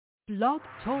Blog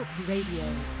Talk Radio.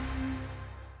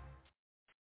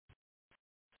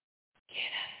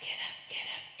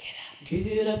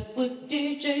 Get up with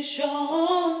DJ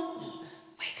Shaun.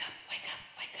 Wake up, wake up,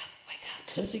 wake up, wake up.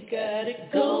 'Cause he got it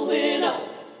going on.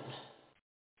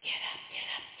 Get up, get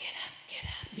up, get up, get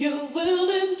up. You will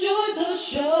enjoy the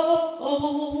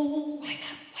show. Wake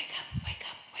up, wake up, wake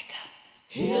up, wake up.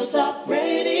 Hilltop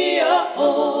Radio.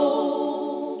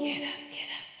 Get up, get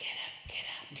up, get up, get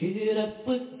up. Get up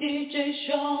with DJ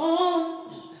Shaun.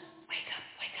 Wake up,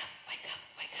 wake up, wake up,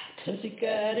 wake up. 'Cause he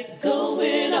got it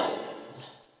going on.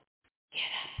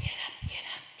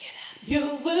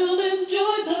 You will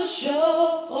enjoy the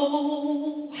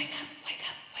show. Wake up, wake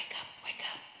up, wake up, wake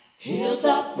up.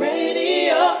 Hilltop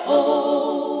Radio.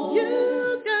 You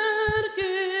gotta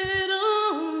get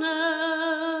on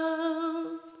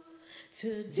now to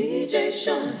DJ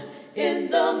Shaun in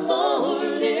the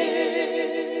morning.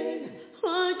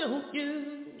 Why don't you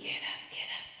get up, get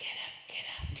up, get up, get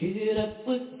up. Get up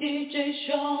with DJ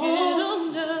Shaun. Get on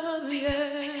now,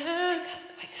 yeah.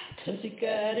 'Cause he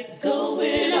got it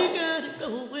going on. Going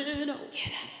on. Get up,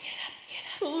 get up, get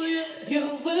up. Oh yeah. You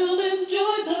will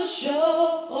enjoy the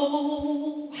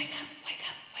show. Wake up, wake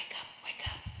up, wake up, wake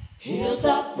up.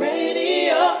 Hilltop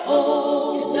Radio.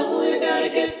 You know you gotta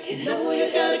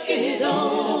get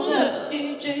on.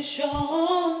 DJ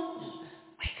Shaun.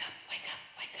 Wake up, wake up,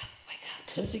 wake up, wake up.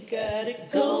 'Cause he got it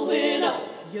going on.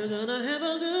 You're gonna have a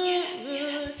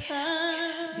good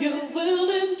time. You will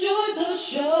enjoy the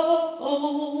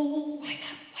show. Wake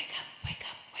up, wake up, wake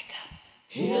up, wake up.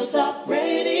 Hilltop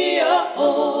Radio.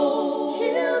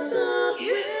 Hilltop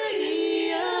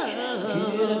Radio.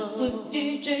 Get up with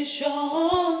DJ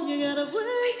Shaun. You gotta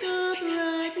wake up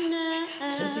right now.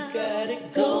 'Cause you got it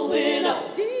going on.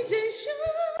 DJ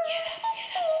Shaun. Get up,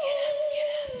 get up, get up, get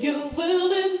up. You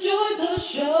will enjoy the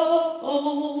show.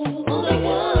 On the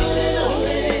one and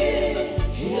only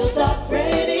Hilltop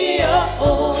Radio.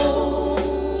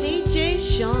 DJ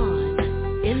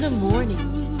Shaun in the morning.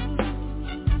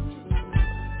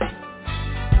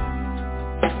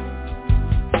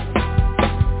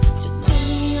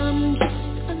 Today I'm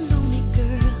just a lonely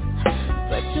girl,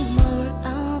 but tomorrow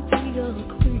I'll be your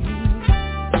queen.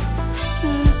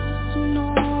 Listen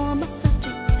on my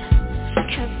subject,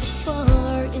 cast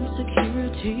aside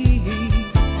insecurity.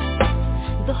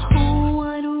 The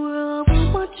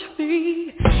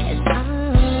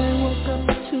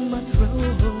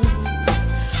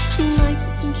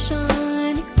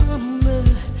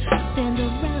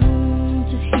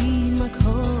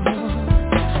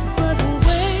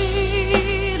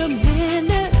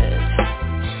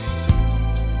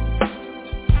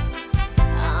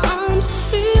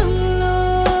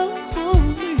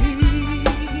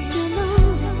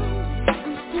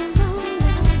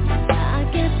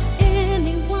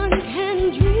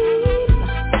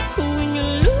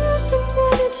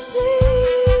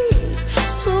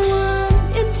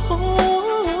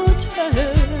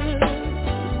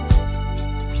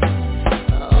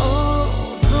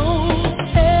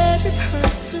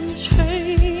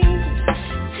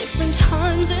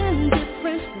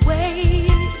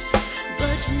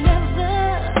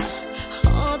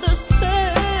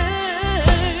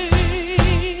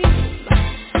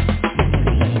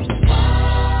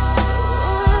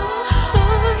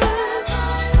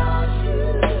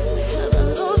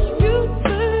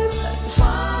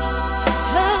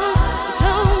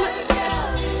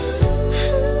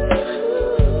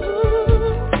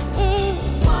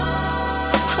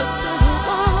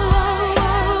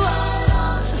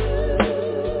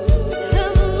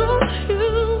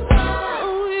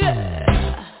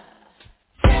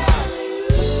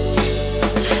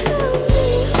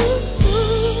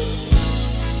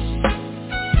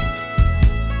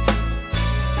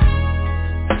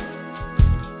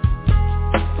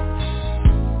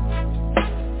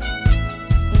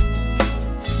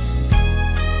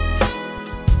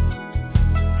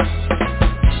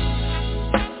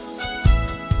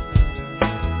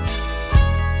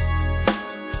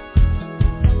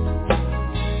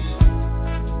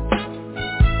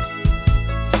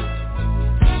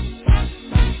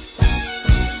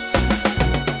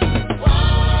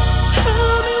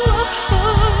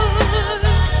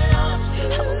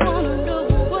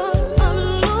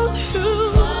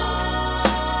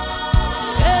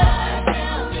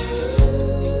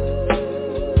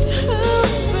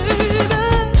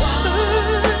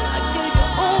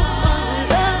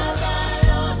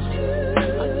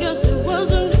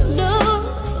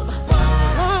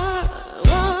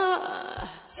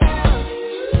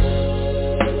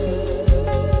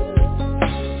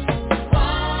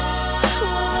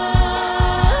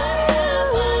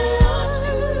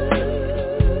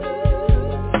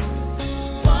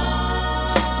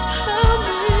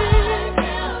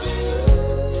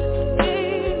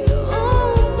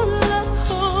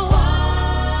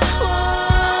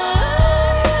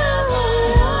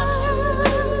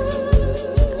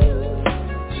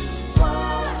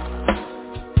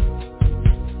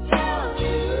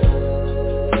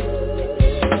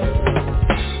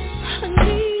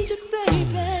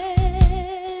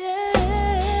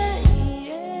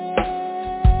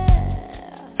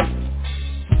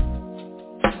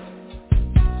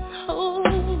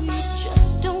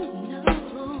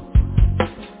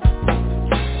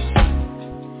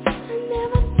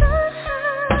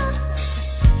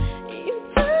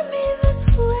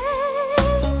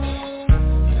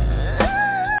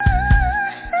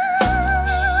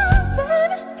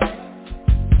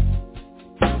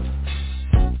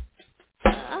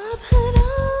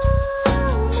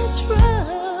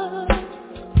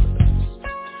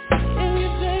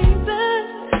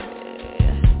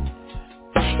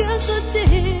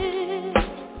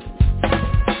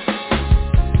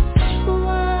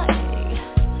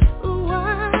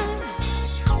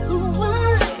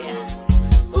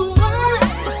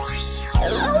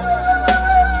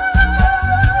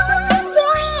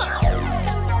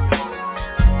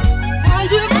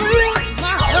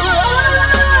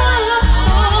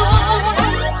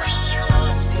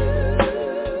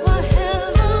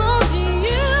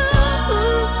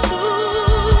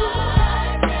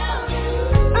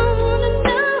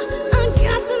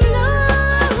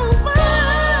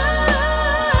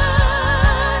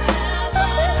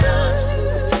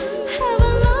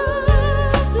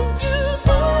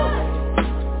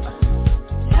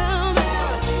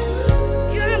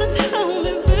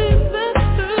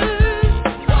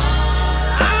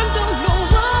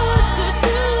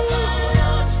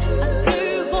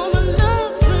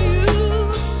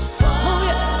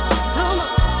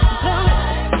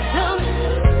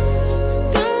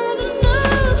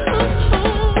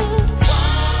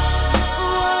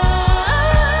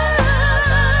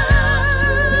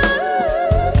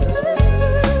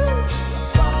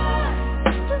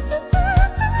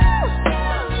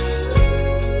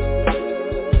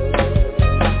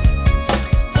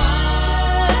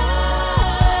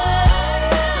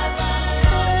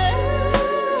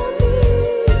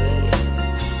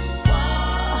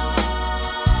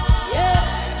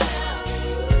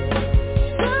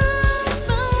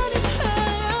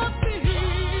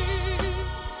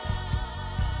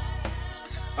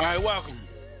welcome.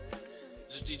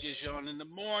 This is DJ Shaun in the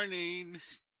morning.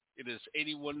 It is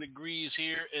 81 degrees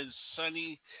here in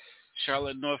sunny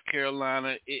Charlotte, North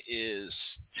Carolina. It is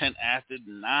 10 after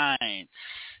 9. And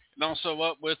also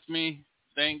up with me,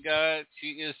 thank God,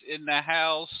 she is in the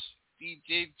house,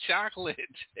 DJ Chocolate.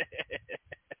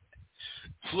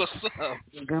 What's up?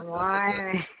 Good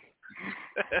morning.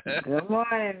 Good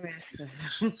morning,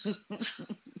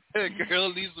 mister.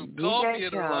 Girl needs some coffee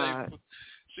in her life.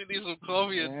 She needs some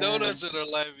coffee and donuts in her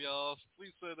life, y'all.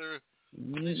 Please send her,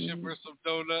 please ship her some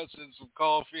donuts and some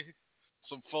coffee,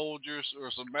 some Folgers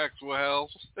or some Maxwell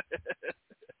House.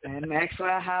 And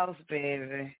Maxwell House,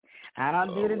 baby. I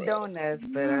don't do the donuts,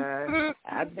 but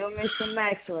I do me some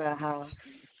Maxwell House.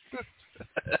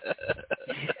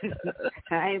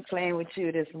 I ain't playing with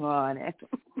you this morning.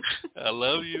 I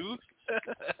love you.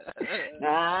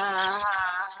 I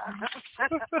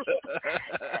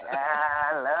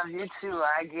love you too,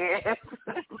 I guess.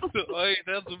 Wait,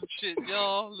 that's some shit,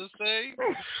 y'all. Let's say.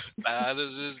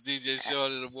 This is DJ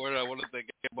Shaun in the morning. I want to thank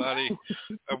everybody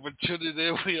for tuning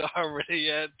in. We already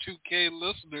had 2K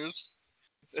listeners.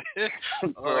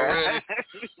 Already.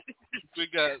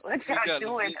 What y'all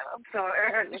doing up so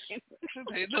early?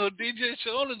 They know DJ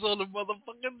Shaun is on the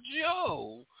motherfucking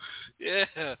show.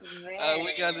 Yeah.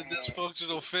 We got a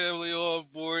dysfunctional family on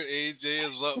board. AJ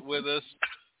is up with us.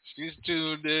 She's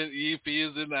tuned in. EP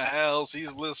is in the house. He's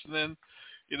listening.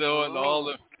 And all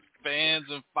the fans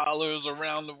and followers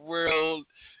around the world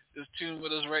is tuned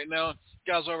with us right now.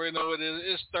 You guys already know what it is.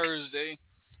 It's Thursday.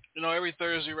 Every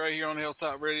Thursday right here on the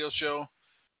Hilltop Radio Show.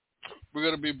 We're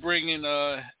going to be bringing,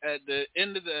 at the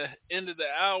end of the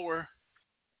hour,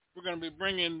 we're going to be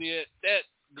bringing that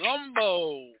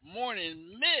Gumbo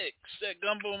Morning Mix, that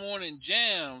Gumbo Morning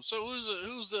Jam. So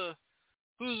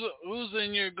who's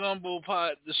in your gumbo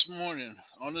pot this morning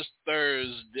on this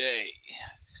Thursday?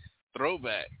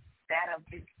 Throwback.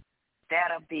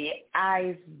 That'll be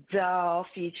Ice Doll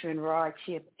featuring Raw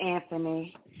Chip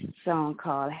Anthony, song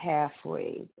called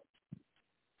Halfway.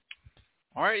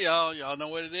 All right, y'all. Y'all know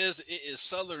what it is. It is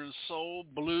Southern Soul,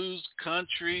 Blues,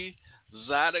 Country,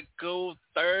 Zydeco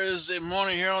Thursday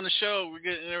morning here on the show. We're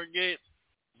getting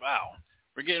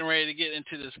ready to get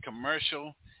into this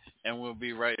commercial, and we'll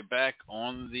be right back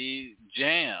on the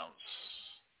jams.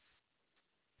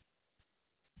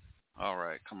 All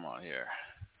right, come on here.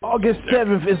 August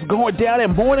 7th is going down at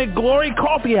Morning Glory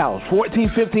Coffee House,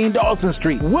 1415 Dawson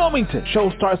Street, Wilmington. Show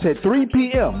starts at 3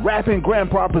 p.m. Rapping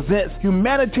Grandpa presents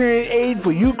Humanitarian Aid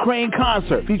for Ukraine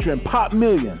concert featuring Pop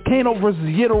Millions, Kano vs.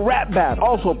 Yiddle rap battle.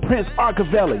 Also Prince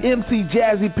Arcavelli, MC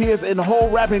Jazzy Pierce, and the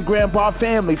whole Rapping Grandpa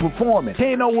family performing.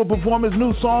 Kano will perform his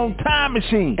new song Time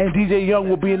Machine, and DJ Young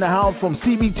will be in the house from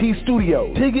CBT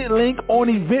Studios. Ticket link on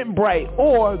Eventbrite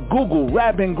or Google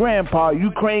Rapping Grandpa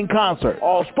Ukraine concert.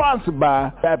 All sponsored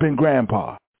by Rapping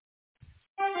Grandpa.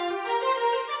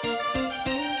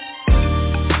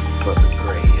 For the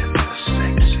gray and the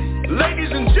sexy.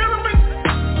 Ladies and gentlemen,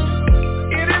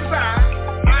 it is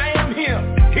I am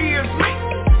him, he is me.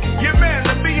 Your man,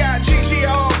 the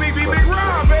B.I.G.G.R.B.B. Big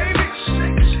Rob, baby.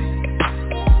 Sexy.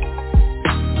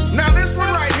 Now this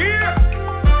one right here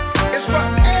is for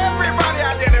everybody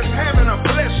out there that's having a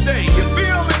blessed day. You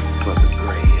feel me? For the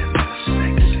gray and the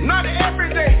sexy. Not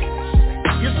every day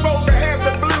you're supposed to have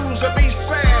the blues or be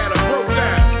sad or broke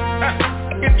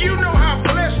down. If you know how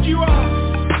blessed you are,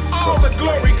 all the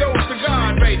glory goes to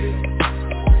God, baby.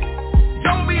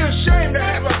 Don't be ashamed to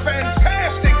have a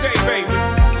fantastic day, baby.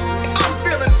 I'm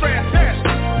feeling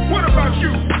fantastic. What about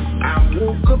you? I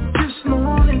woke up this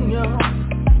morning, y'all,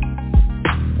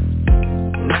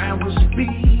 and I was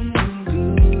feeling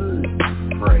good.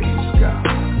 Praise God.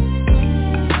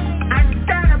 I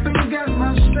got up and got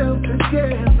myself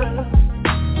together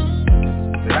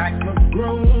like a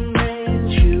grown man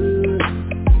should.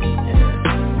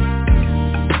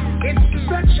 It's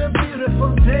such a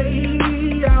beautiful day,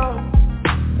 y'all,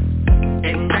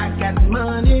 and I got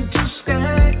money to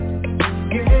stack.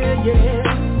 Yeah, yeah.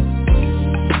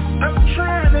 I'm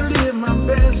trying to live my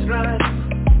best life,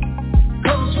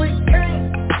 'cause we can't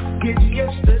get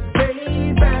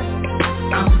yesterday back.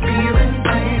 I'm feeling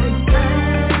fantastic.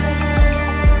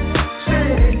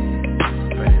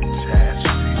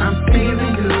 I'm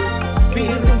feeling good,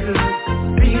 feeling good,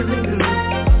 feeling good,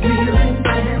 feeling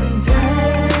fantastic.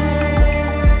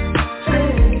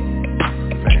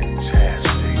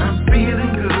 I'm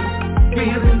feeling good,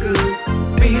 feeling good,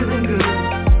 feeling good.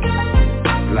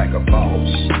 Like a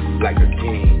boss, like a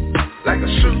king, like a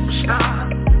superstar.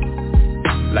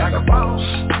 Like a boss,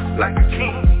 like a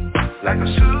king, like a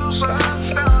superstar.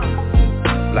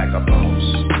 Like a boss,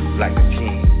 like a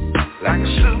king, like a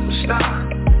superstar.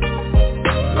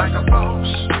 Like a boss,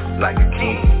 like a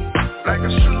king, like a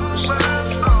superstar.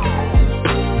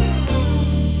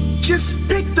 Just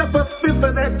picked up a fifth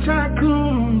of that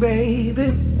tycoon, baby.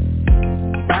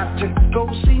 About to go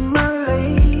see my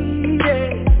lady.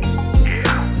 Yeah.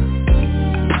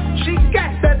 She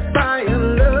got that fire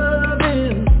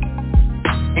loving,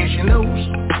 and she knows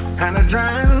how to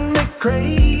drive me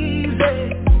crazy.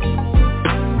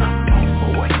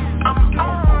 I'm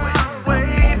on my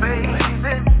way,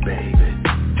 baby,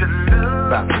 to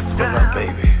love. About to pull up,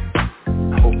 baby. I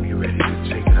hope you're ready to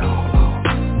take it all off.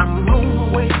 I'm on my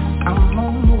way, I'm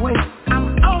on my way, I'm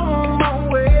on my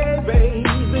way,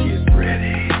 baby.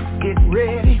 Get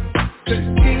ready to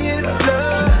get love.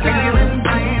 Feeling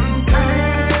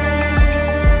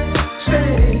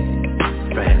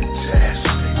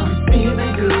fantastic. I'm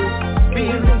feeling good,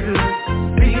 feeling good,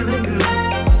 feeling good,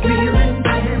 feeling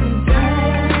fantastic.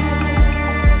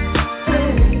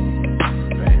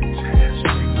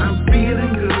 I'm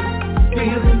feeling good,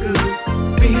 feeling good,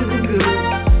 feeling good.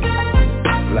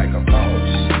 Like a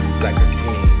boss, like a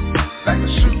king, like a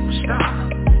superstar.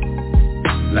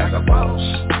 Like a boss,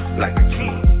 like a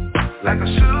king, like a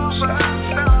superstar.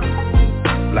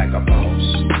 Like a boss,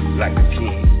 like a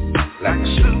king, like a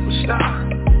superstar.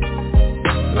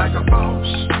 Like a boss,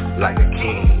 like a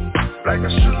king, like a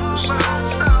superstar.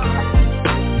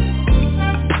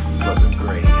 For the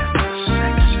great and the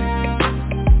sexy.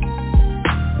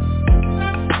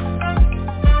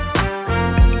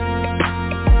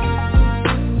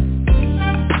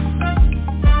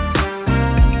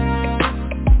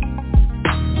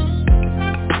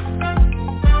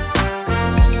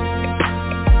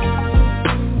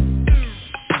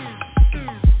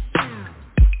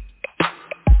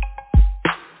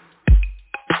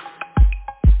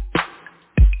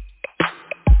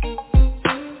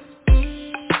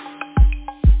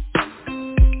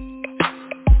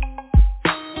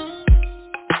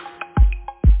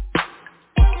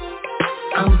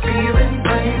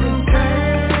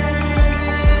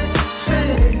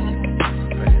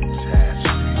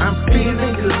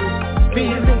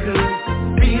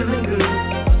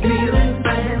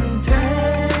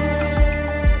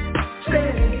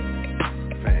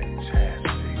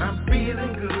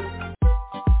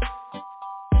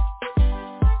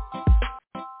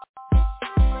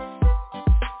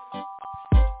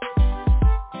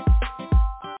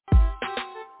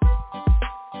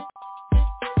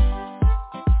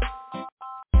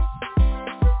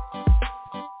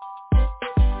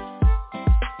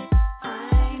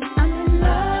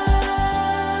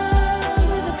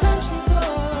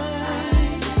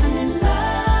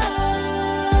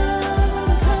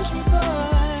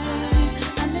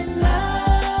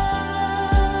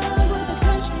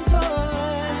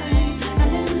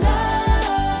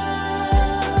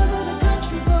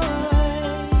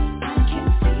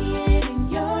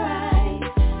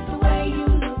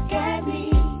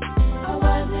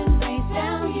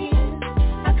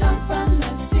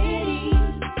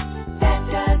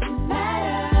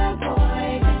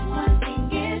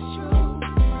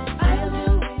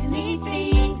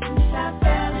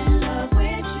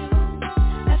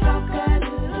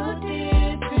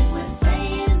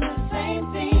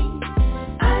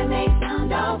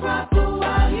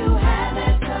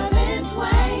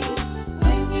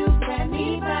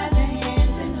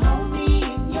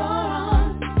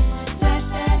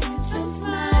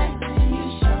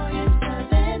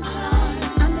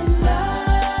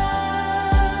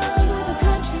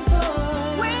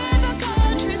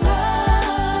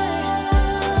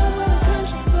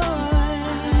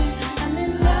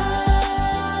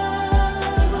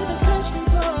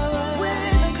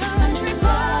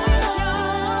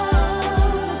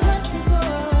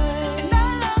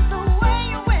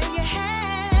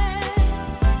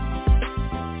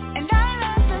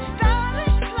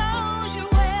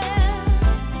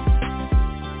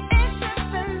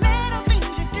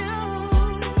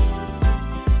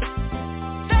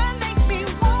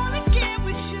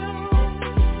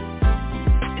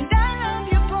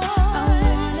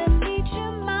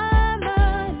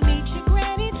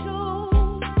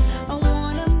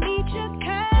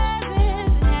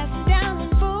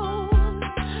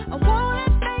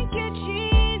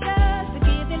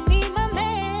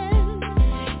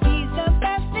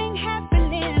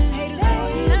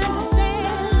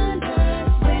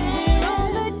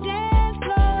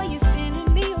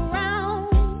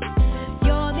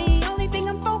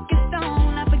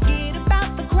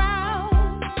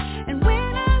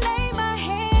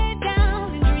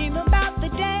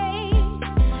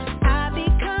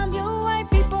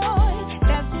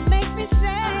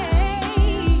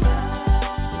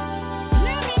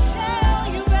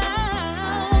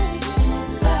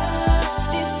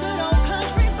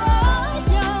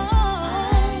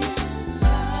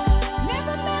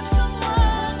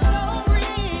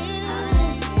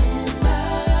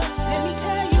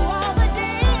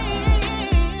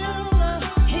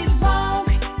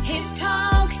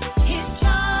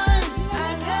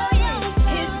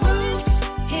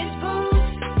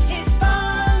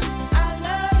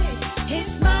 His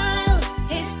smile,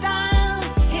 his style,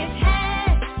 his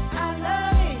hat, I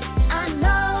love it. I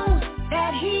know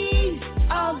that he's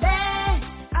all that.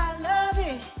 I love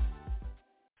it.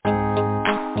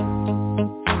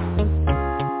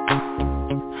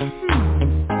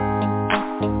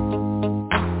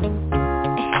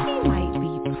 He might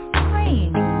be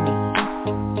playing me.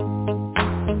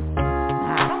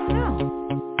 I don't know.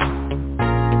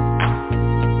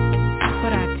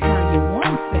 But I tell you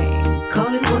one thing.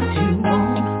 Call it what you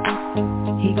want.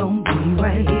 He gon' be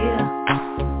right here.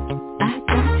 I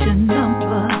got your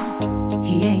number.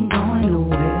 He ain't going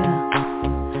nowhere.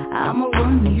 I'ma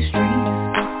run these streets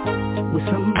with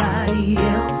somebody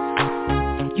else.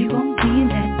 You gon' be in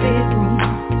that bedroom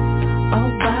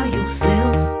all by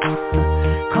yourself.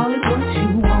 Call it what you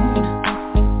want.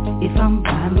 If I'm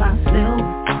by myself,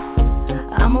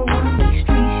 I'ma run these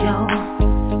streets, y'all,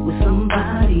 with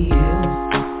somebody else.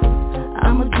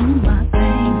 I'ma do my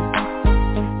thing,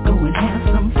 go and have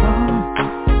some fun.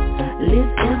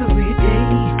 Live every day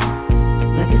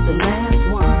like it's the last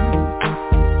one.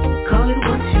 Call it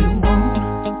what you want.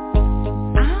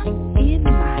 I'm in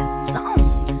my zone.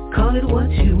 Call it what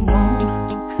you want.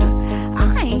 I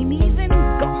ain't even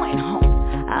going home.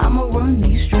 I'ma run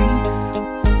these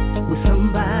streets with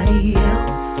somebody else.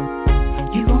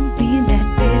 You gon' be in that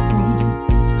bedroom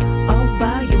all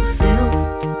by yourself.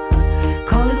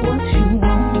 Call it what you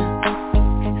want.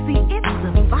 See, it's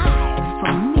the vibe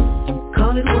for me.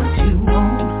 Call it what you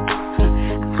want.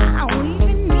 I don't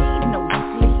even need no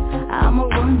sleep. I'ma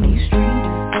run these streets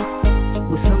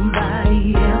with somebody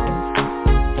else.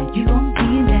 You gon' be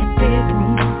in that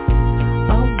bedroom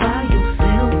all by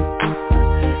yourself.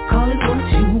 Call it what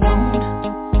you want.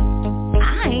 I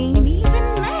ain't even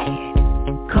mad.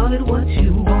 Call it what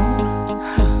you want.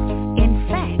 In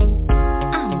fact,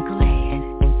 I'm glad.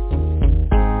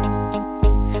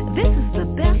 This is the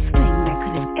best thing that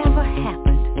could have ever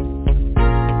happened.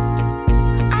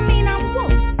 I mean, I'm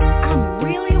woke. I'm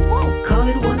really woke. Call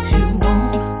it what you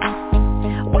want.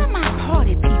 Where my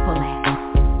party people at?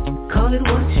 Call it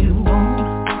what you want.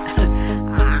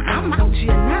 I'm out here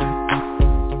now.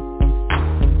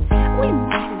 We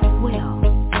might as well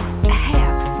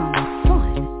have some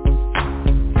fun.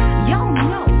 Y'all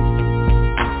know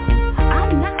I'm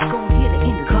not gonna hear the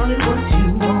end of Call it what you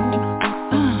want.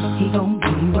 He gon'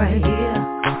 be right here.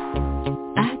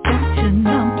 I got your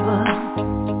number.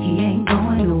 He ain't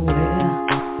going nowhere.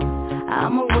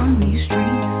 I'ma run these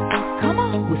streets. Come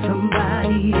on, with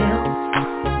somebody else.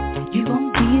 You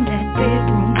gon' be in that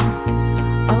bedroom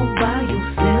all by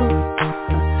yourself.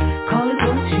 Call it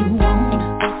what you want.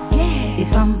 Yeah.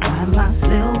 If I'm by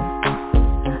myself,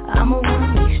 I'ma run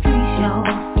these streets, y'all,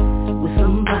 with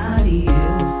somebody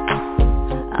else.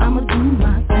 I'ma do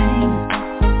my thing,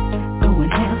 go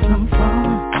and have some fun.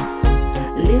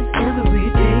 Live every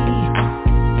day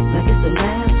like it's the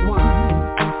last one.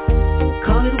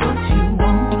 Call it what you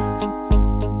want.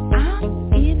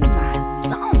 I'm in my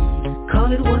zone. Call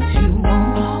it what you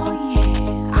want. Oh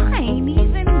yeah, I ain't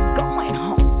even going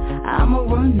home. I'ma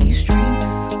run these streets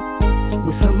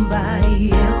with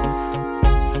somebody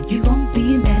else. You gon' be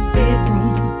in that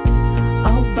bedroom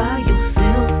all by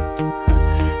yourself.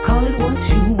 Call it what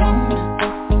you want.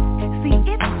 See,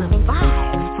 it's the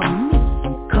vibe for me.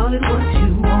 Call it what you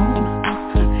want.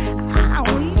 I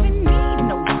don't even need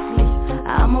no sleep.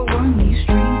 I'ma run these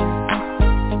streets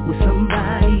with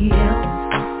somebody else.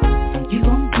 You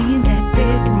gon' be in that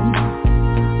bedroom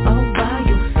all by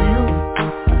yourself.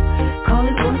 Call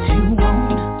it what you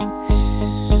want.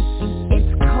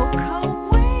 It's Coco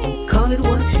Way. Call it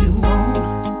what you want.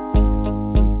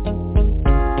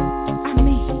 I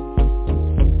mean,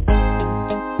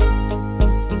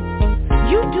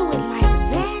 you do it like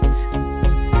that,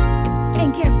 and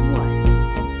guess what?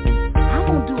 I'm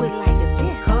gonna do it like this.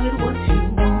 Call it what you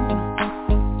want.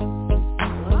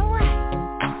 All right.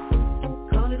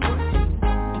 Call it what you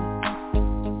want.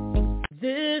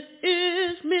 This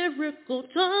is Miracle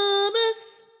Thomas,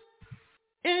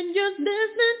 and you're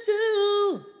listening to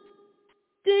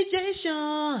DJ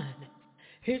Shaun.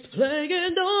 He's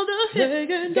playing on the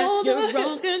hit, got you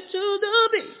rocking to the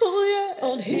beat. Oh yeah,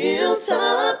 on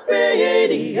Hilltop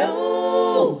Radio.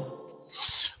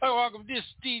 All right, welcome. This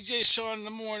is DJ Shaun in the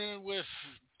morning with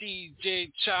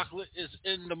DJ Chocolate is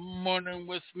in the morning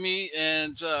with me,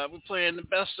 and we're playing the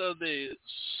best of the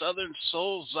Southern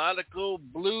Soul, Zydeco,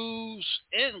 Blues,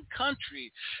 and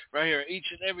Country right here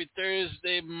each and every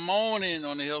Thursday morning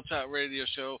on the Hilltop Radio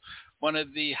Show, one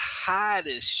of the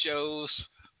hottest shows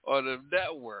on the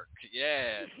network.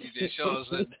 Yeah, DJ Shaw's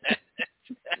in that.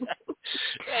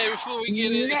 Hey, before we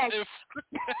get in,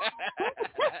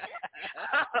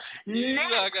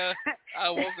 I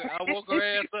woke her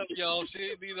ass up, y'all. She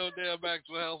ain't need no damn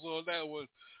Maxwell House on that one.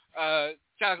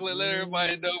 Chocolate, let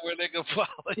everybody know where they can follow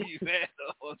you at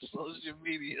on social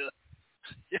media.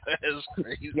 Yeah, that's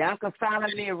crazy. Y'all can follow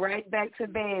me right back to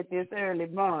bed this early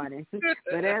morning.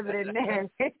 But other than that,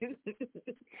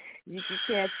 you can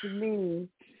catch me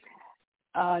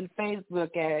on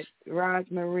Facebook at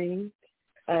Rosemarie,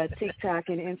 TikTok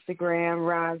and Instagram,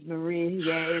 Rosemarie.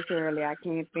 Yeah, it's early. I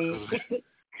can't think.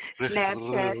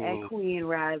 Snapchat at Queen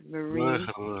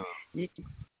Rosemarie. You can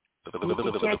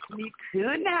catch me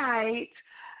tonight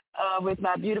with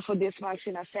my beautiful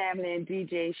dysfunctional family and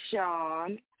DJ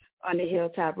Shaun on the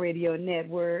Hilltop Radio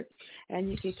Network. And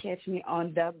you can catch me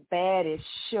on the baddest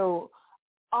show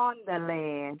on the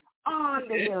land, on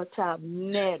the Hilltop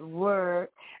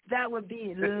Network. That would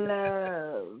be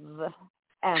Love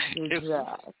After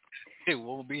Dark. It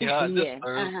won't be hot this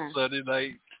Sunday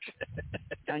night.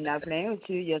 I'm not playing with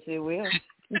you. Yes, it will.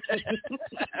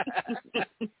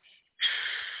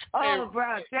 Oh,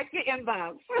 bro, check your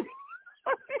inbox.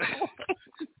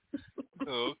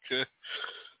 Okay.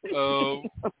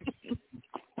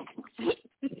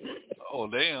 Oh,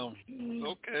 damn.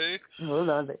 Okay. Hold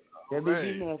on. Let me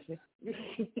be messy.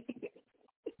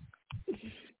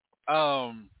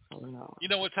 You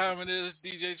know what time it is,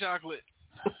 DJ Chocolate?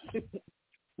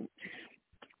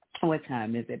 What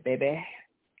time is it, baby?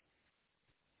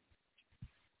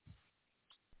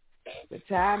 What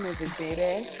time is it,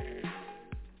 baby?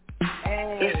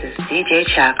 Hey. This is DJ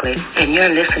Chocolate, and you're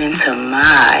listening to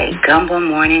my Gumbo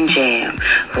Morning Jam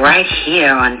right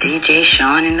here on DJ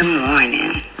Shaun in the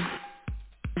Morning.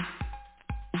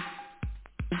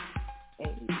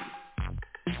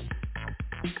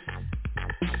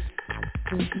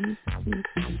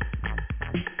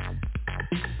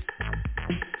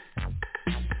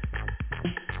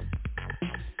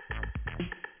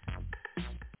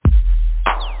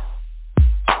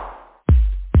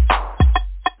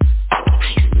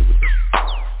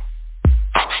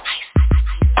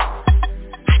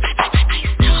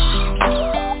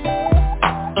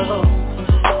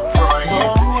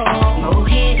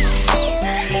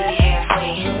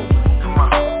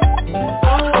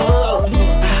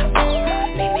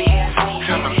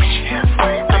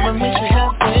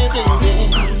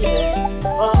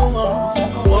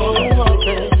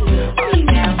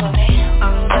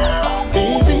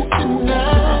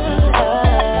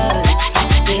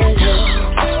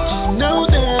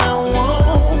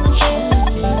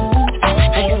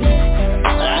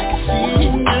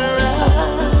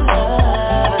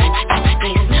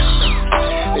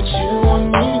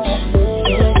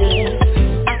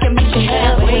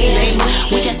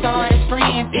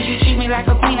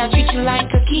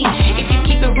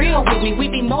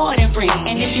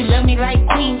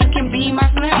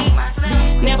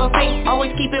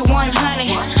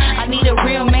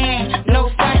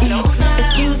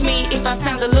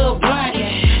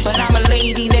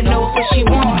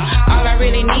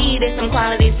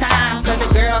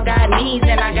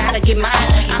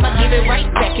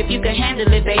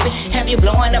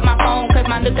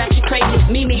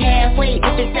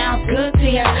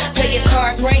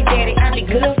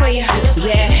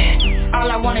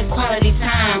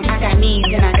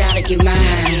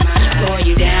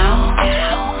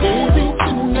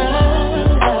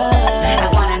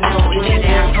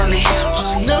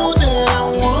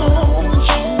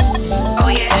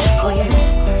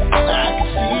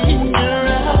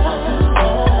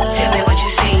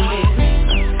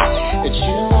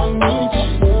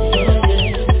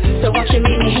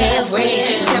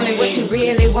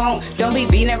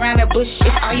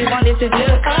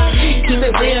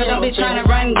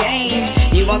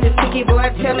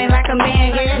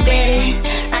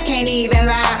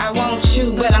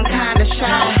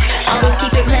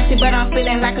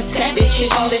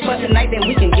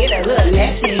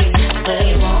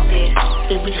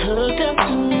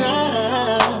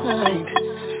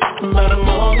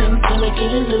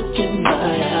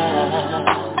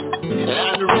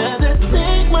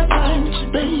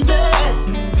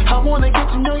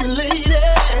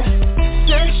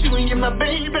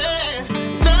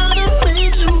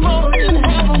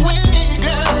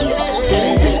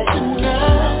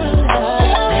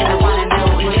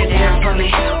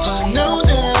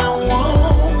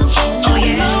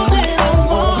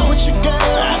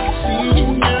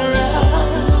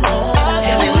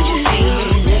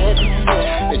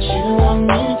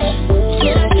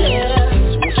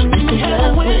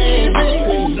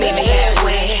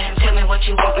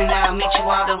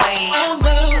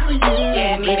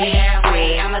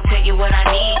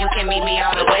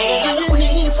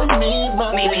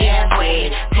 Meet me halfway.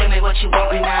 Tell me what you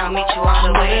want and I'll meet you all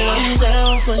the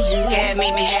way. for you. Yeah,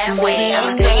 meet me halfway.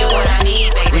 I'ma tell you what I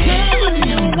need, baby. Whatever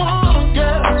you want,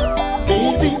 girl,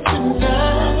 baby,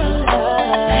 tonight.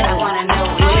 I wanna know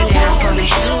if you're down for me.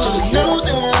 So you know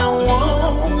that I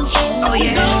want you. Oh, yeah.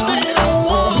 You know that I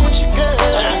want you, girl.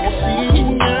 I can see in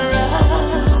your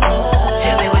eyes.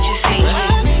 Tell me what you see. I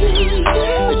see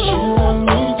that you want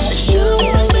me to. You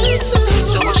want me to.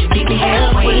 So won't you meet me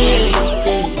halfway?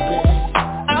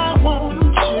 I want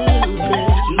you,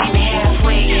 baby. Meet me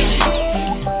halfway.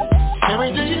 Tell me,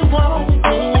 do you want me,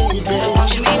 baby? Won't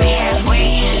you meet me halfway?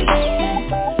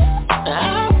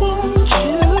 I want you.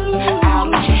 I'll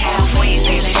meet you halfway,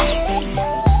 baby.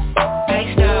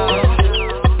 Thanks, dog.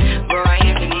 Roy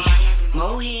Anthony.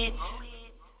 Mohit.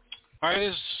 All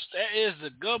right, that is the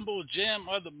Gumbo Jam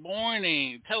of the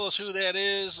Morning. Tell us who that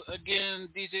is again,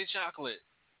 DJ Chocolate.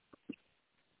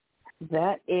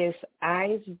 That is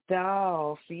Ice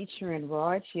Doll featuring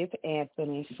Roy Chip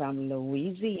Anthony from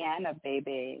Louisiana,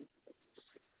 baby.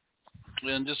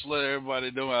 And just let everybody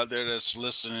know out there that's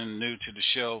listening new to the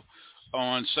show,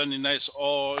 on Sunday nights,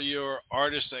 all your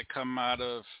artists that come out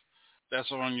of,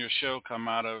 that's on your show, come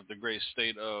out of the great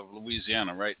state of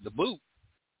Louisiana, right? The boot.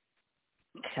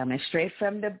 Coming straight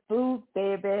from the boot,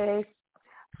 baby.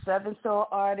 Southern soul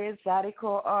artists,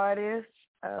 Zydeco artists,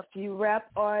 a few rap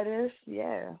artists,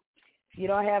 yeah. If you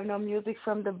don't have no music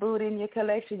from the boot in your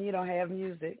collection, you don't have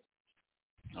music.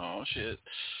 Oh, shit.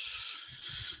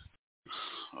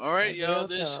 All right, y'all.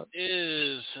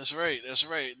 That's right.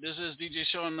 This is DJ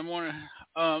Shaun in the Morning.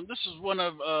 This is one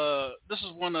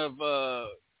of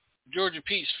Georgia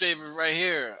Pete's favorite right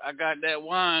here. I got that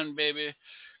wine, baby,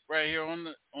 right here on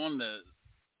the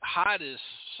hottest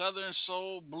Southern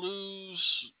soul blues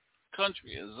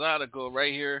country, Zydeco,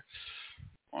 right here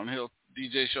on Hill.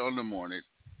 DJ Shaun in the Morning.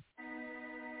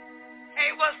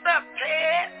 Hey, what's up,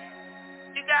 Ted?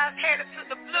 You guys headed to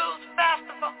the Blues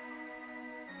Festival?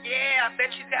 Yeah, I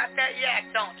bet you got that yak,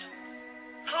 don't you?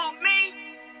 Who, me?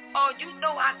 Oh, you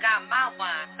know I got my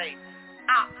wine, baby.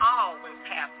 I always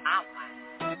have my wine.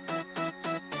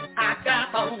 I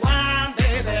got my wine,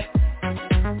 baby.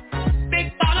 Big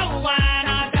bottle of wine,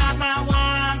 I got my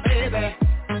wine, baby.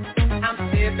 I'm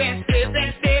sipping.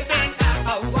 I got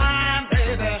my wine,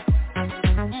 baby.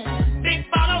 Big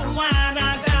bottle of wine,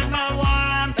 I got my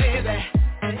wine, baby.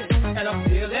 And I'm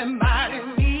feeling mighty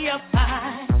real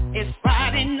fine. It's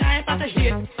Friday night, about to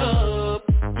hit up.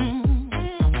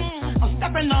 I'm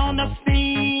stepping on the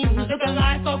scene, looking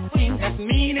like a queen, that's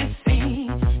mean and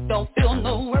seen. Don't feel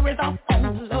no worries, I'm on the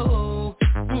low.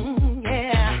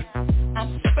 Yeah,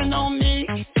 I'm sipping on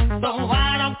me, so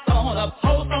wine I'm gonna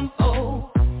pour some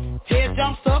more. Head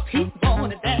jumps up, he's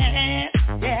gonna dance.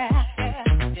 Yeah.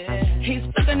 He's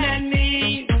looking at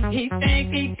me, he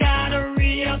think he got a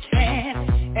real chance.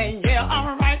 And yeah,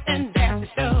 I'm right, and that's the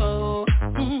show.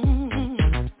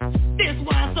 This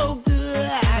wine's so good,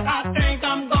 I think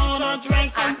I'm gonna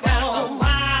drink some more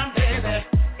wine, baby.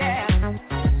 Yeah.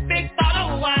 Big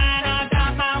bottle of wine, I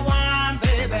got my wine,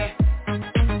 baby.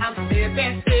 I'm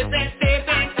sipping.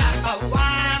 I got my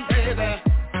wine, baby.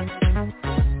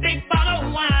 Big bottle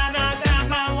of wine, I got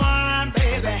my wine,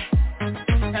 baby.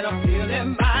 And I'm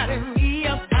feeling mighty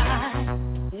real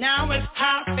fine. Now it's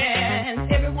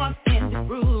poppin', everyone's in the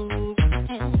groove.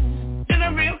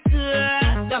 Feeling real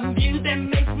good, the music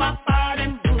makes my body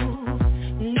move.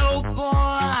 No boy,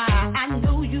 I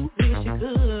know you wish you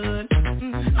could.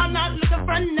 I'm not looking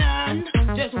for none,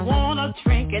 just wanna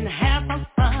drink and have some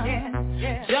fun.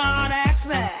 John asked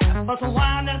me for some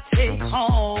wine to take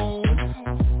home.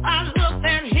 I looked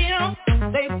at him,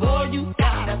 say, boy, you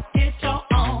gotta get your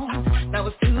own. Now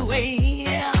it's 2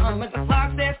 a.m. and the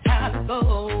clock says time to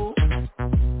go.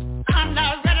 I'm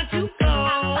not ready to go,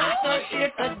 so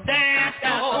hit the dance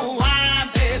floor. Wine,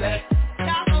 baby.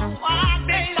 Got the wine,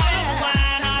 baby.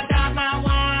 Wine, I got my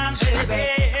wine, baby.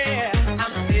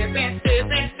 I'm sipping.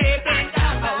 I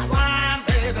got my wine,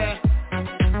 baby.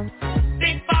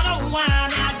 Big bottle of wine,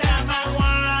 I got my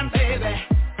wine, baby.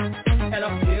 And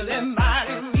I'm feeling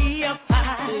mighty real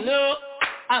fine. Look,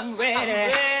 I'm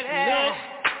ready. Look,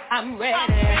 I'm ready.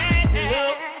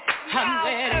 Look, I'm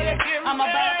ready. I'm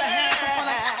about to have some fun.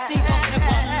 See on the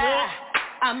one. Look,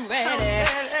 I'm ready.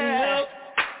 Look,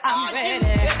 I'm ready.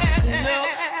 Look,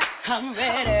 I'm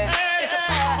ready. It's a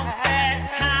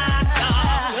time.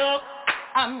 Look,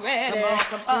 I'm ready.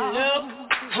 Look,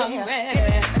 I'm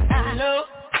ready. Look,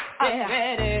 I'm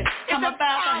ready. I'm about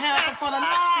to have some fun.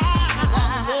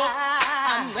 Look,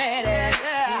 I'm ready.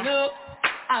 Look,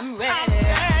 I'm ready.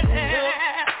 Look,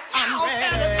 I'm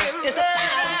ready. It's a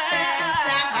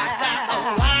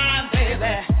wine,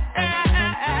 baby.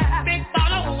 Big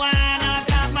bottle of wine, I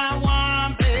got my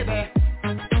wine, baby.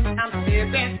 I'm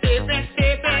sipping.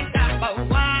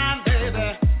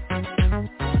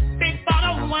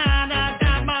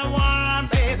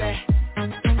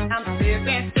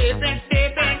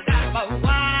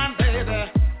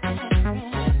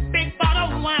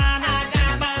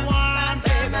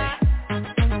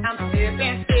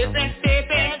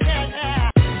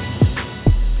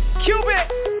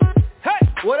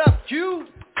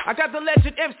 the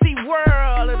legend MC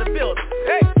World in the building.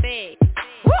 Hey,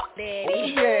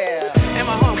 Daddy. Yeah. And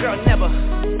my homegirl Never.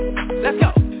 Let's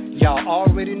go. Y'all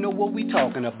already know what we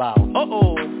talking about.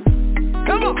 Uh-oh.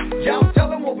 Come on. Y'all tell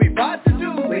them what we about to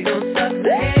do. We gon' suck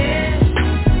the head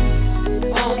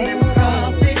on them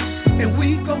crawfish, and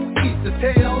we gon' eat the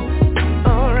tail.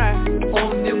 Alright.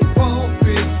 On them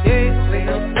crawfish, yeah. We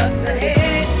gon' suck the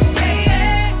head,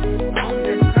 yeah, on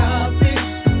them crawfish,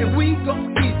 and we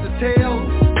gon' eat the tail.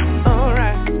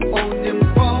 Alright. On them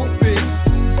crawfish.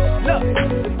 Look,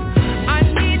 I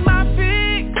need my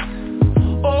fix.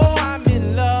 Oh, I'm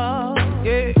in love.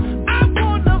 Yeah. I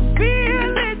wanna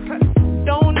feel it.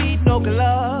 Don't need no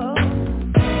glove,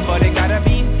 but it gotta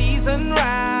be seasoned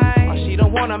right. She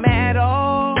don't want 'em at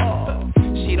all.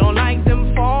 She don't like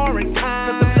them foreign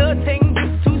kind, 'cause the little thing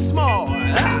is too small.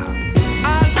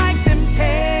 I like them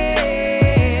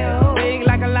tail, big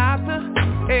like a lobster.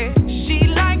 Hey, she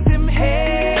like them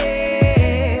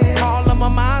head, call them a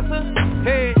monster.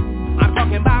 Hey, I'm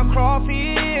talking about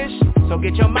crawfish, so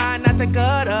get your mind out the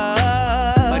gutter.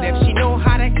 But if she know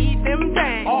how to eat them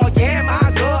things, oh yeah,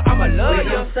 my girl, I'ma love you. We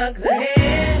gon' suck the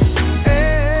head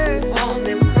on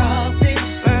them crawfish,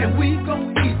 and we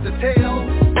gon' eat the tail.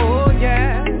 Oh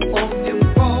yeah, on them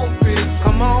crawfish.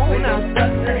 Come on we now. gon'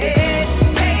 suck the head,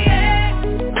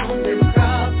 yeah, on them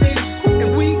crawfish,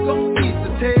 and we gon' eat the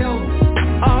tail.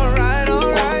 Alright,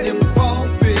 on them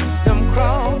crawfish. Them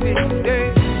crawfish,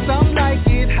 yeah. Some like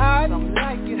it hot, some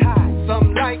like it hot,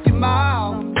 some like it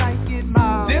mild, some like it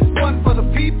mild. This one for the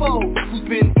people who's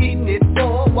been eating it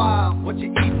for a while. What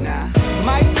you eat now?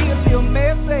 Might be a little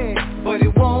messy, but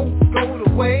it won't go to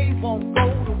waste. Won't go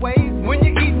to waste. When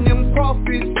you're eating them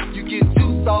crawfish, you get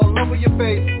juice all over your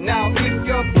face. Now if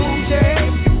you're bougie,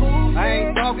 I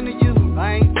ain't talking to you.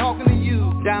 I ain't talking to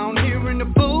you. Down here in the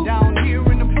booth, down here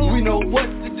in the booth, we know what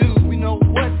to do. We know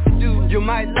what to do. You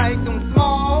might like them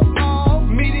small,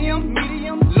 medium,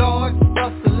 large,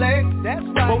 or select. That's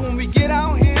right. But when we get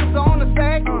our hands on the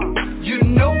sack, you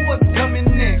know what's coming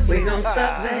next. We gon'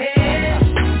 suck the head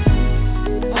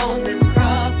on them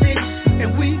crawfish,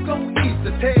 and we gon' eat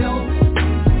the tail.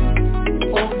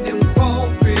 On them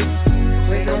crawfish,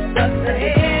 we gon' suck the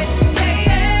head,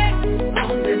 yeah,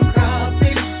 on them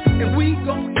crawfish, and we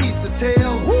gon' eat the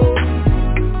tail.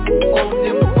 On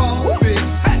them crawfish.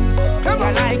 Come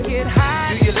on. Do you like it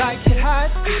hot? Do you like it hot?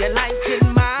 Do you like it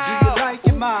mild? Do you like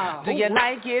it mild? Do you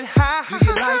like it hot? Do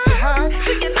you like it hot?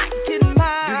 Do you like it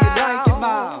mild? Do you like it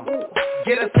mild?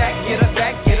 Get a sack, get a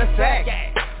sack, get a sack.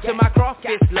 To my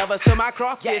crawfish lovers, to my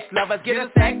crawfish lovers, get a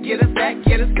sack, get a sack,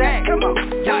 get a sack. Come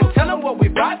on, y'all tell them what we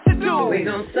about to do. We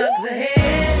gon' suck the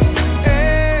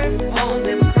head on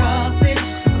them crawfish,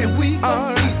 and we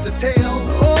gon' eat the tail.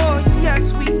 Oh yes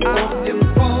we are. On them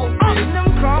crawfish, on them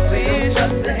crawfish. We gon'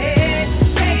 suck the head,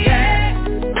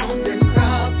 yeah, on them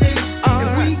crawfish, and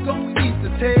we gon' eat the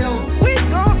tail. We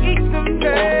gon' eat them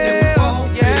tails.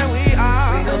 Yeah we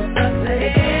are. We gon' suck the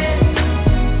head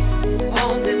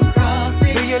on them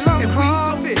crawfish. Do you love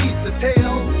crawfish? Eat the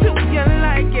tail. Do you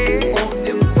like it? On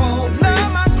them crawfish.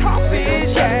 Love my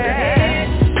crawfish, yeah.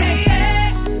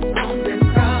 On them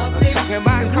crawfish. I'm talking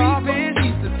about crawfish.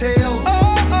 Eat the tail.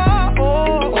 On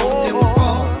them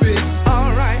crawfish.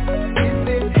 Alright. Is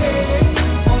it head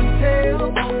on tail? On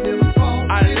them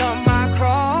crawfish. I love my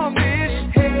crawfish.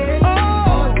 Head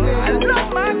on tail. I love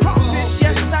my crawfish.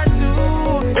 Yes I do.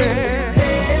 Yeah.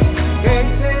 Head on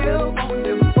tail. On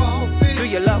them crawfish. Do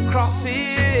you love crawfish?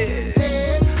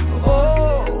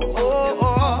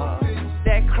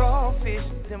 That crawfish,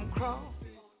 them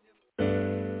crawfish.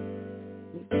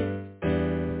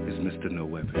 It's Mr. No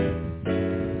Weapon,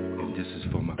 and this is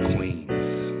for my queens.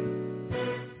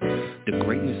 The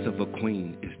greatness of a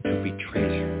queen is to be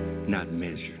treasured, not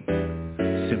measured.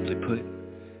 Simply put,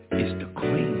 it's the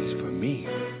queens for me.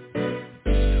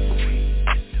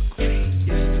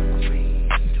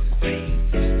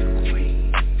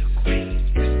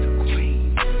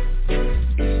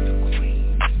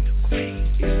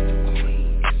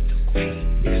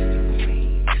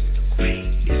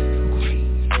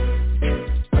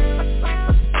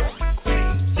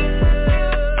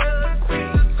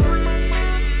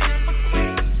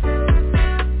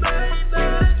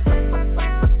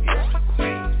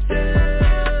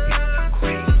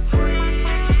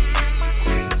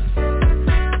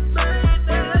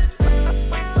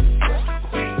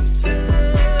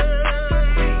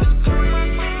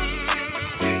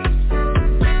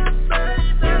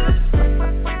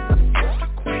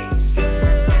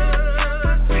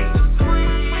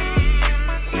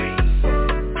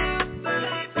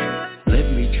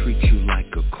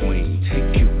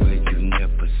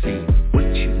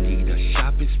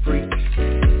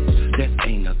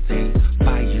 Ain't a thing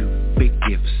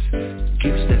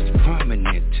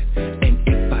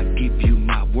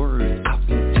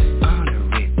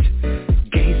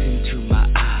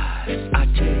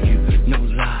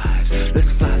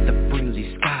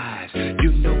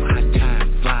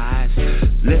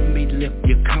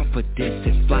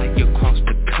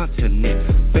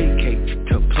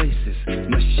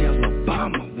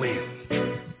I'ma win.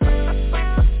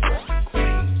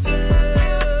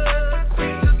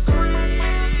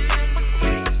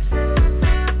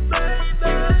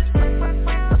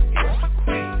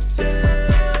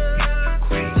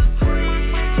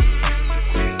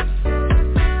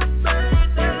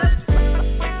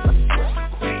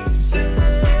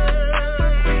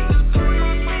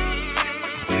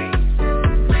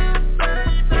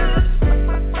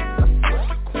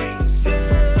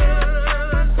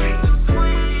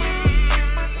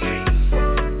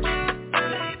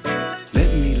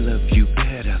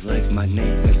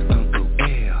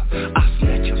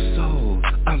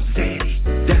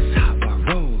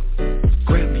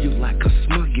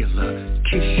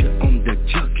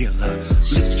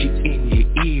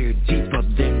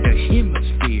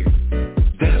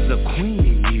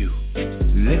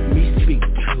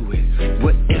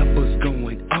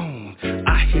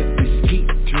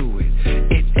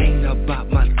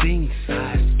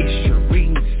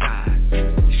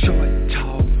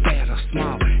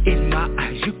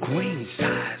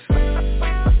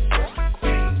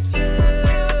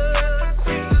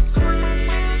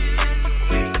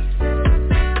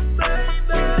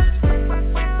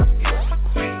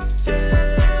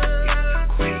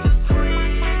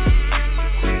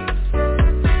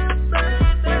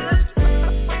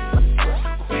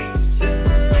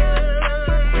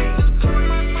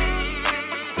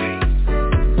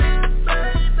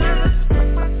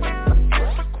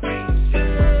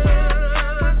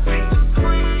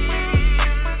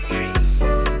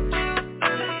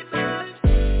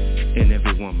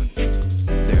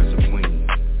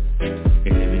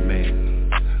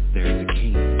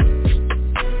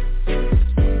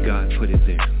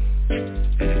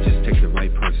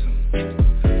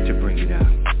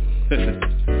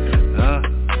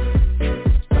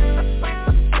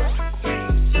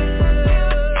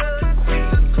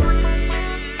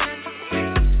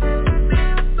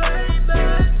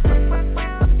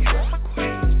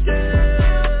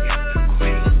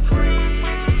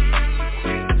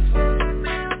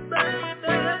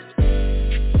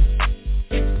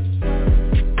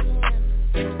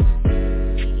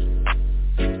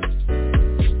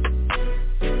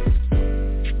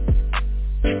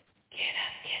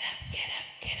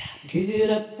 Get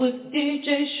up with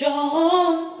DJ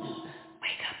Shaun.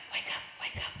 Wake up, wake up,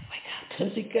 wake up, wake up.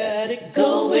 'Cause he got it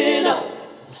going on.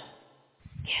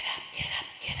 Get up, get up,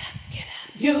 get up, get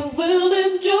up. You will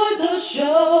enjoy the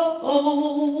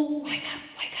show. Wake up,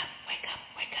 wake up, wake up,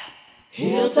 wake up.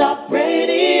 Hilltop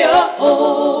Radio.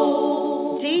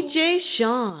 DJ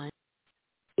Shaun.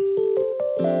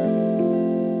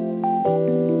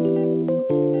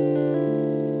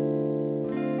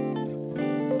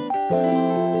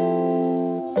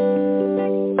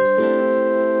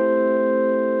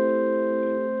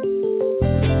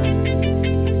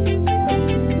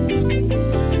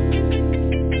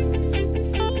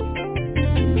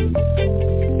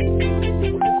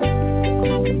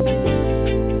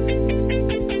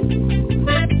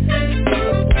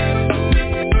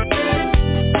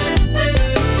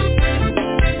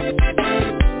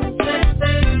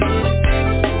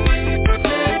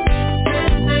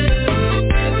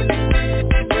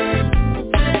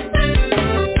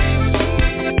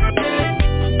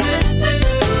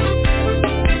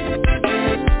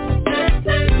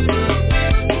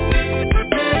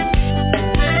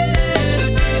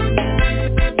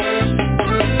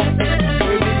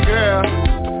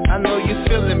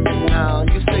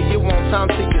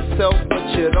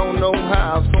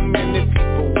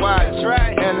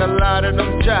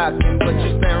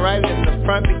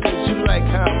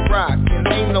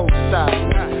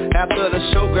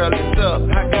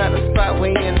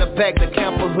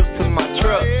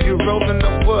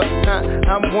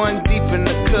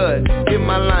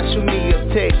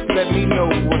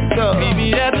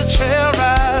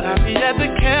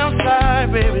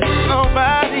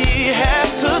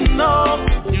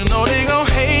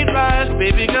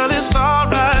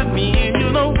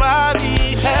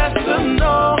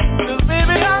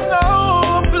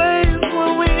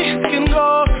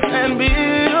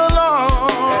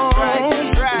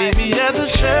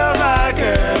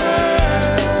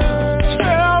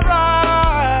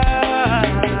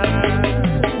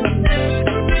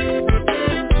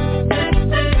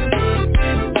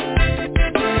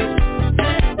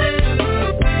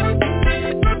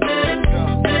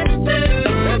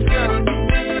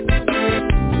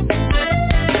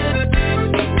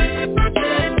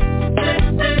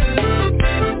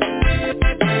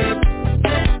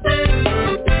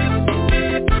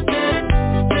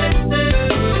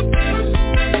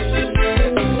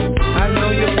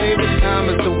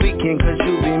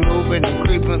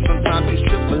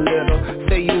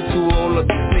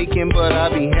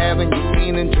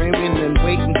 praying and dreaming and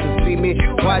waiting to see me.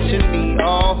 Watching me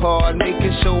all hard,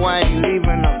 making sure I ain't leaving.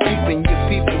 I'm keeping you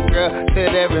peeping, girl.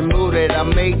 Said every move that I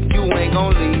make, you ain't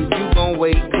gon' leave, you gon'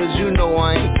 wait. Cause you know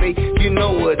I ain't fake, you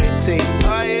know what it takes.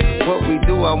 What we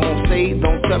do I won't say,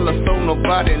 don't tell us so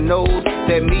nobody knows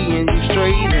that me and you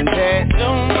straight and that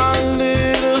you're my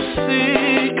little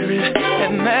secret,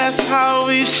 and that's how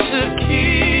we should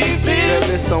keep it. Girl,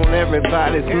 it's on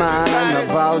everybody's mind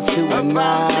about you and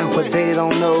mine, but they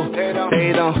don't know, they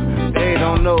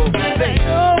don't know.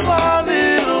 You're my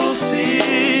little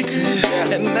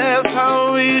secret, and that's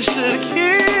how we should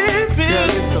keep it. Girl,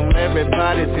 it's on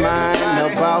everybody's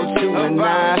mind about you and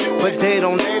I, but they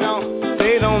don't know.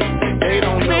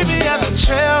 Maybe at the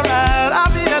trail ride,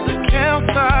 I'll be at the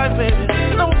campsite, baby.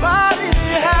 Nobody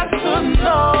has to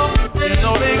know. You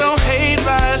know they gon' hate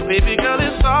right, baby girl,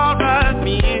 it's alright.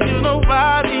 Me and you,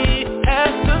 nobody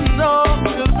has to know.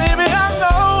 Cause baby, I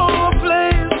know a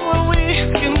place where we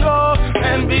can go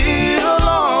and be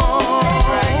alone.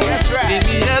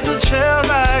 Baby, at the trail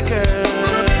ride, girl.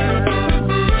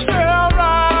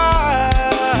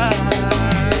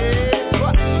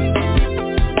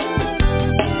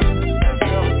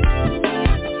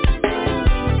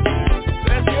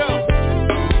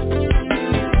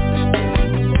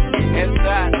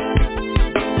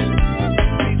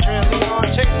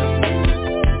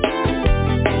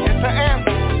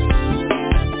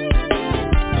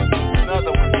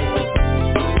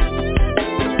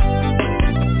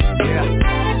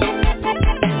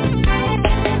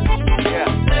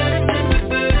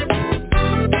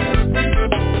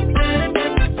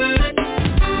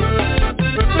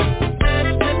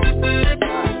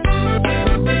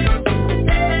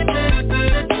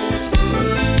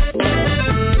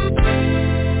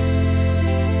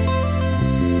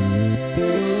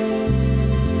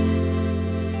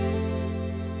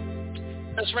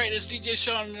 That's right, it's DJ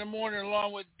Shaun in the morning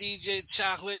along with DJ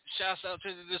Chocolate. Shouts out to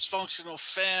the dysfunctional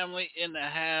family in the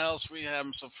house. We're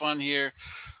having some fun here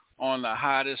on the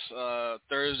hottest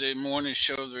Thursday morning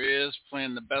show there is,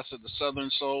 playing the best of the Southern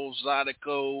Soul,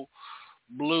 Zydeco,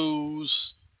 blues,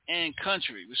 and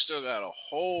country. We still got a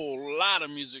whole lot of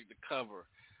music to cover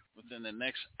within the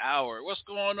next hour. What's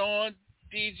going on,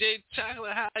 DJ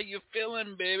Chocolate? How you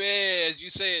feeling, baby? As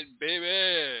you say it,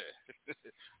 baby.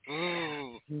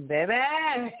 Baby,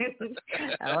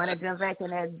 I want to jump back in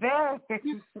that bed.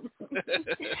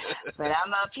 But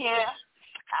I'm up here.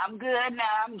 I'm good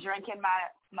now. I'm drinking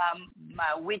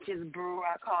my witch's brew.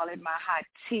 I call it my hot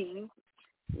tea.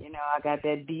 You know, I got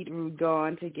that beetroot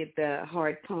going to get the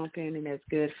heart pumping, and that's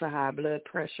good for high blood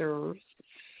pressure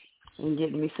and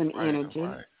getting me some energy.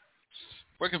 Right.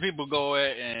 Where can people go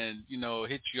at and,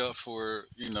 hit you up for,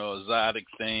 exotic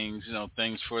things,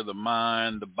 things for the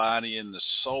mind, the body, and the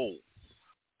soul?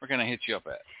 Where can I hit you up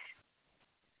at?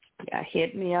 Yeah,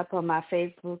 hit me up on my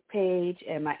Facebook page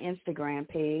and my Instagram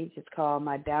page. It's called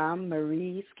Madame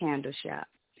Marie's Candle Shop.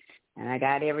 And I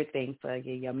got everything for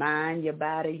you, your mind, your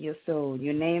body, your soul.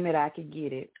 You name it, I could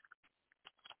get it.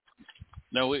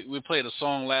 No, we played a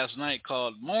song last night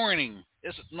called Morning.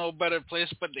 It's no better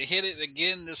place but to hit it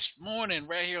again this morning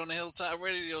right here on the Hilltop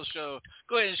Radio Show.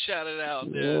 Go ahead and shout it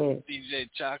out there, DJ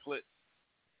Chocolate.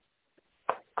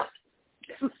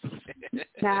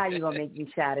 Now how you going to make me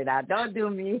shout it out? Don't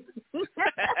do me.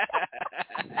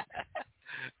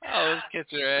 Let's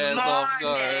get your ass off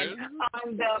guard.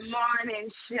 On the morning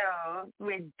show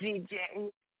with DJ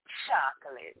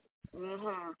Chocolate.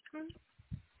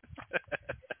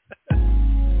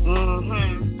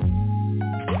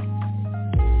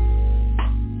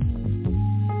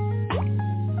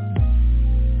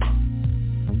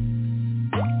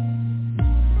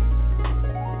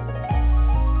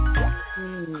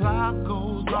 Clock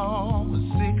goes on at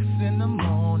 6 in the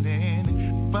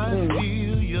morning, but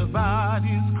still your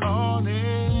body's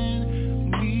calling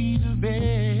me to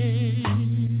bed.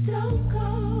 Don't go.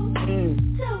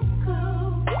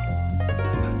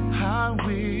 I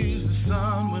wish the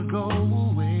sun would go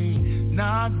away,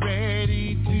 not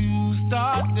ready to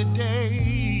start the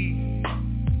day,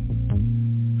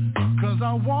 'cause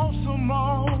I want some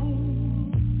more.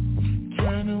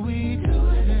 Can we do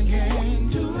it again,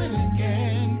 do it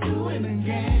again, do it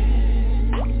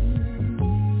again?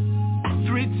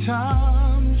 3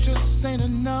 times just ain't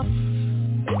enough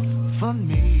for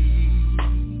me.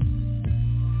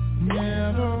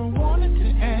 Never wanted to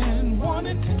end,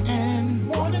 wanted to end,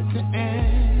 wanted to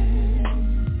end.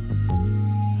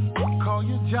 Call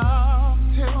your job,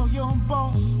 tell your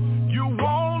boss you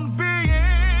won't be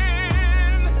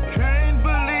in. Can't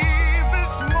believe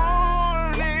it's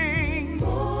morning.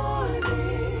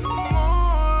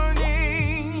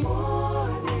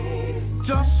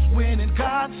 Just when it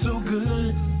got so good.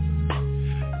 good.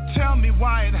 Tell me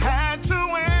why it had to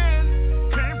end.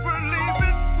 Can't believe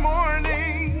it's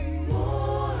morning.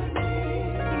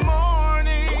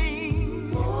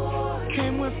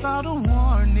 Came without a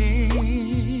warning.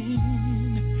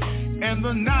 And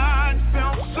the night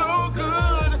felt so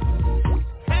good.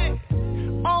 Hey,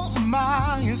 oh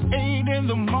my, it's 8 in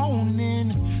the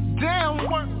morning. Damn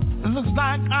work, looks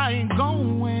like I ain't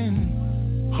going.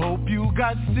 Hope you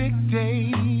got sick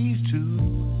days too.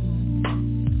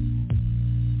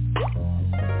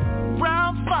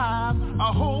 Round 5,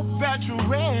 I hope that you're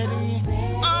ready.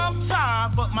 I'm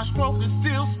tired, but my stroke is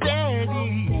still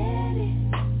steady.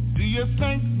 Do you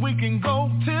think we can go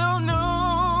till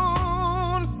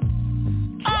noon?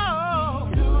 Oh,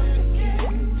 do it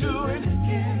again, do it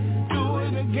again, do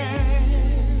it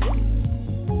again.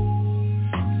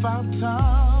 5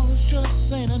 times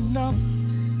just ain't enough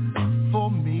for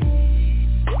me.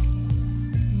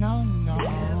 No, no.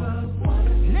 Never.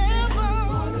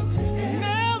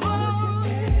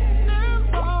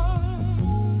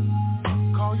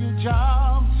 Call your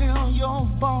job, tell your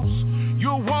boss you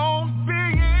won't be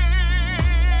in.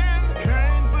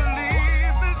 Can't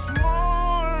believe it's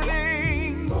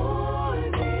morning.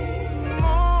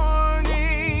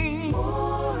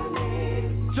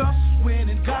 Just when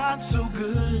it got so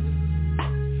good.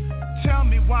 Tell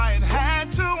me why it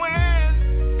had to end.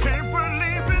 Can't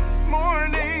believe it's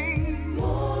morning.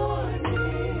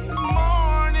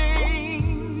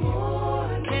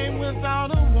 Came without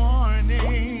a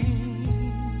warning.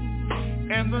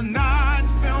 And the night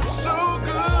felt so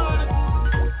good.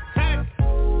 Hey,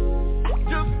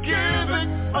 just give it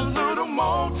a little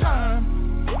more time.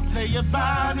 Lay your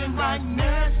body right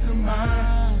next to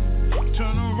mine.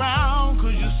 Turn around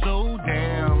 'cause you're so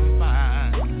damn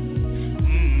fine.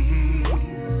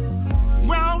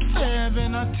 Round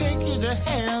 7, I take you to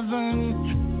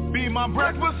heaven. Be my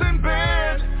breakfast in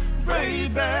bed,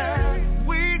 baby.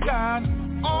 We got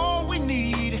all we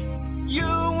need, you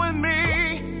and me.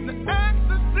 The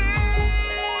ecstasy.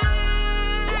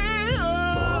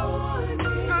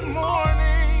 Good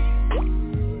morning.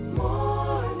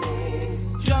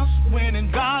 Just when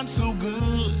it got so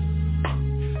good.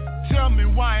 Tell me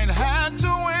why it had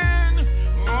to end.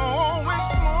 Oh,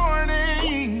 it's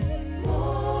morning.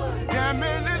 Damn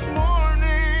it, it's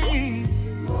morning.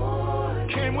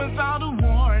 Came without a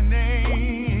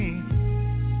warning.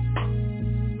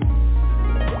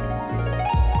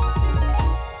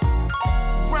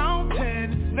 Round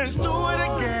 10, let's do it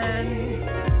again.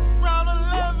 Round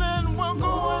 11, we're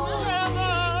going to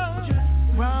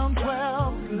heaven. Round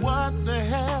 12, what the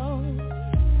hell?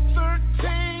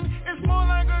 13, it's more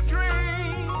like a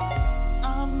dream.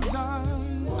 I'm done.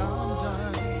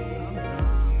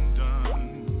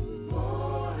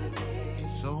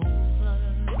 It's over.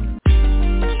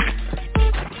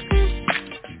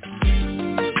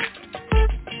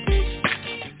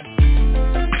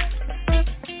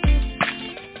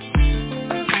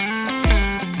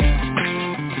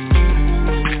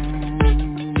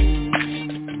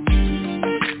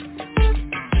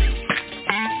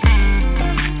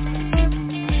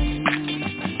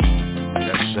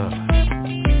 Yes, sir.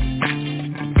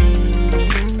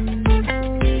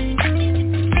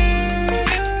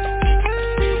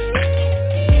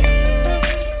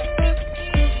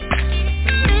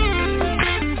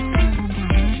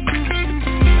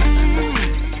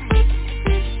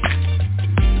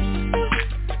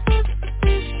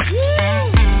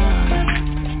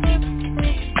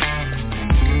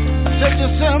 Set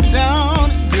yourself down,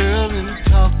 girl, and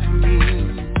talk to me.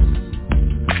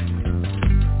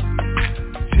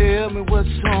 Tell me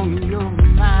what's on your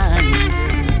mind.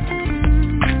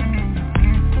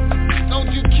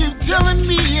 Don't you keep telling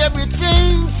me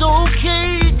everything's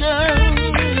okay, girl.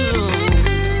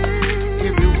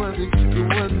 If it wasn't, you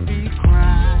wouldn't be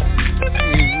crying.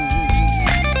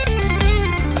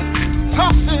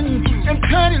 Tossing and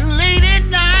turning late at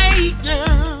night,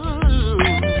 girl.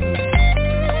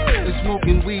 And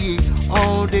smoking weed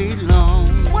all day long.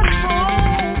 What's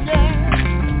wrong, girl?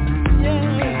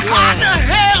 How the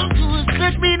hell do you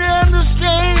expect me to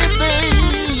understand,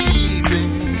 baby,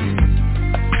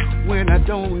 when I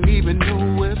don't even know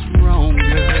what's wrong,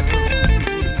 girl?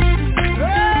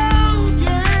 Oh,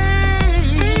 yeah.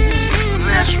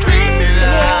 Let's straighten it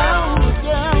out,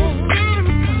 girl.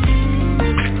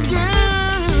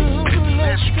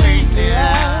 Let's straighten it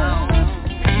out.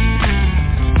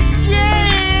 Yeah,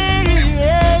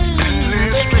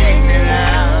 let's straighten it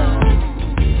out.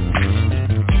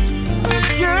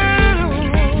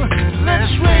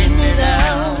 Let's straighten it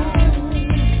out.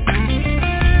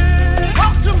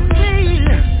 Talk to me.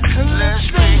 Let's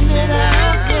straighten it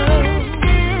out, girl.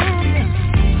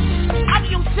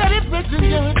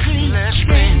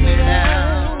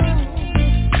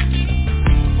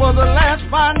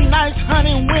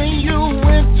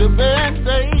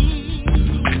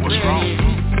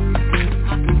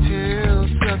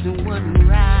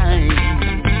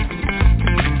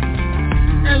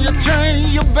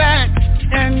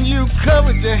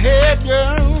 covered your head,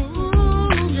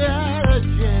 girl. Yeah,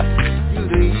 yeah. You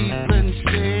even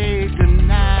say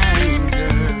goodnight,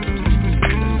 girl.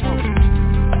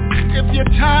 If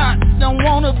you're tired, don't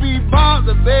wanna be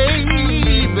bothered,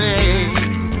 baby.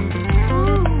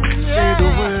 Say the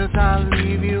words, I'll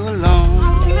leave you alone.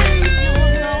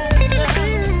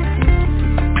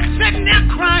 Sitting there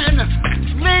crying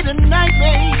late at night,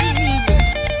 baby.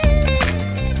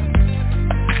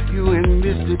 You and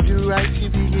Mr. Do-Right, you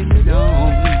be getting it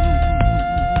on.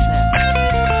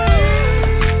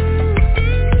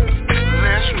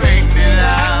 Let's straighten it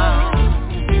out.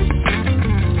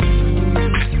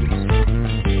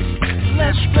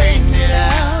 Let's straighten it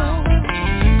out.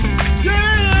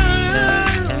 Girl,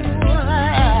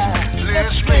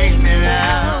 let's straighten it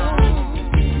out.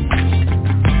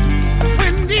 We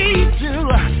need to.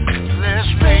 Let's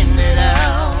straighten it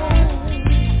out.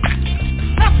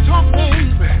 Let's talk,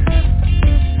 baby.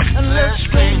 Let's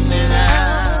straighten it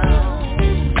out.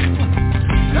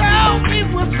 Tell me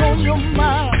what's on your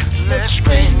mind. Let's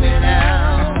straighten it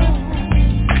out.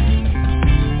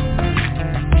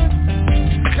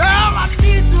 Girl, I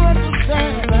need to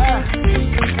understand.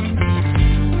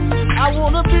 I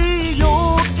wanna be your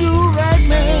do-right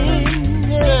man.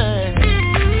 Yeah.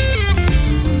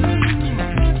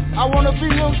 I wanna be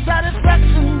your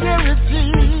satisfaction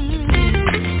guarantee.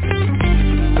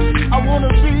 I wanna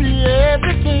be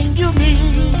everything you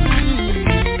need.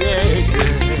 Yeah,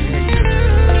 yeah.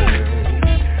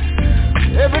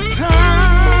 Every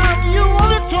time you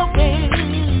wanna talk,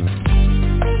 baby,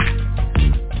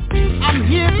 I'm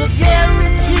here to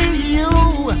guarantee you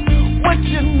what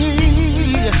you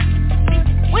need.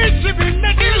 We should be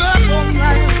making love all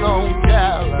night long,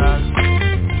 girl.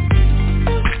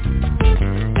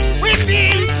 We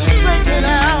need to break it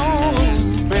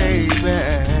out, baby.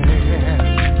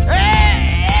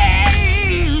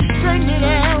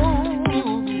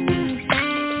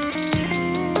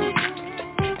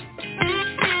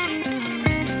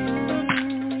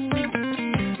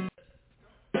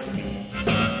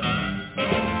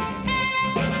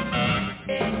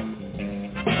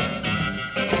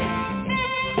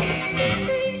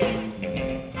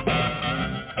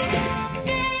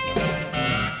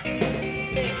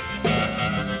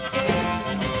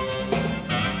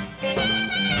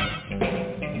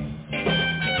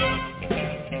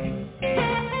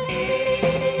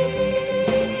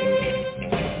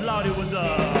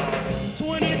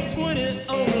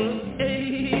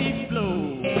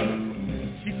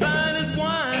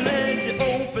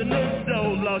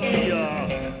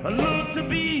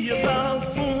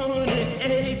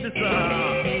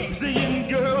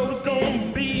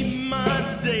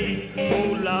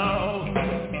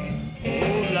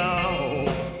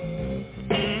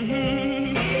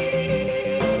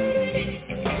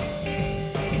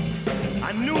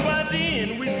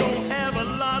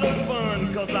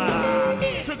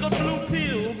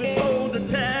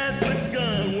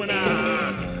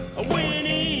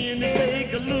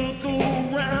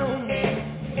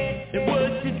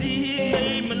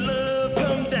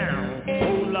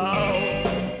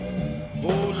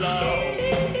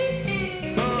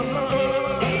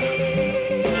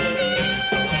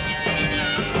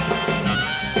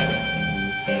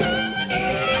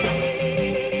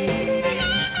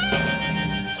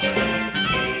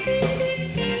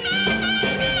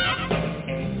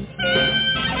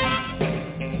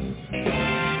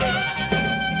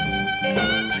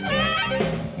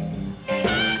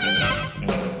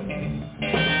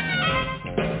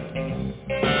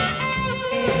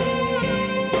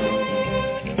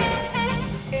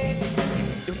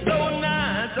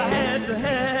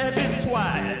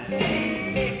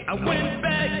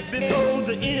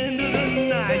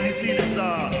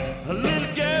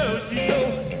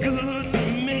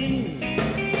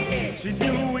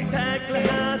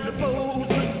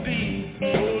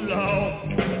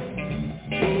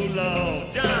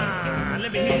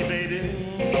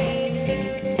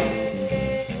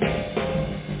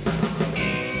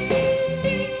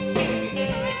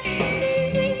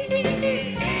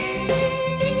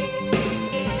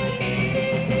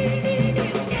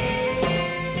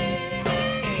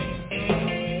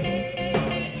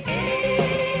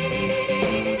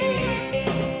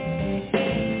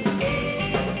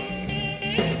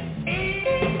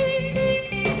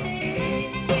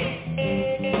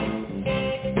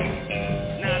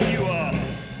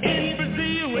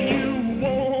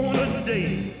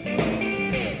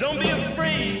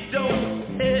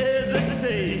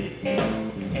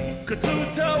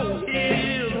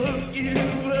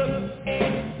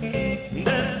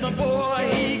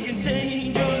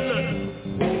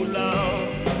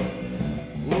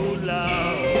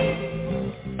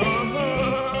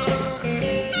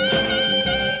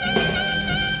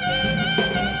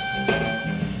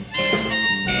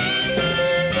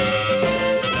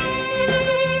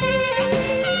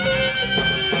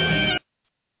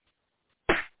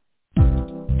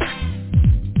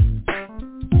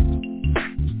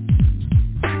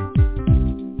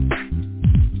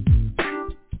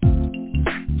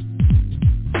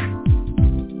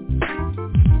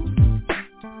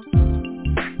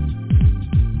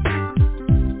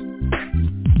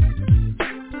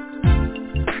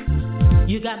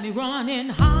 running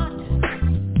hot,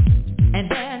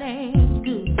 and that ain't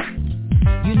good.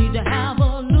 You need to have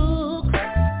a look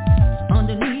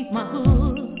underneath my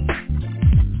hood.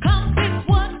 Come fix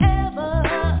whatever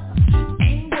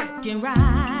ain't working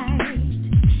right.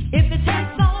 If it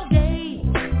takes all day,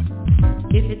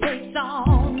 if it takes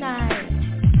all night,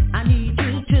 I need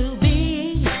you to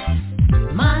be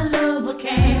my love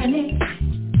mechanic.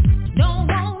 Don't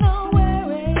wanna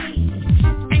worry,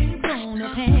 ain't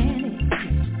gonna panic.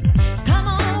 Come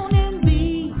on and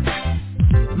be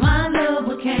my love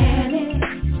mechanic.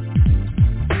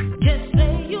 Just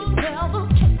say you'll never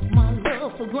take my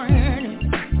love for granted.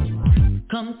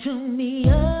 Come tune me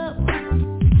up,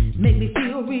 make me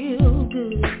feel real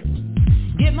good.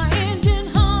 Get my engine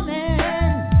humming,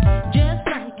 just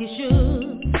like it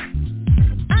should.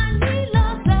 I need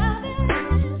love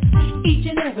service each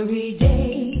and every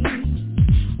day.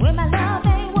 When my love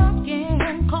ain't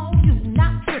working, call you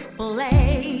not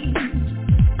AAA.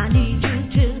 I need you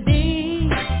to be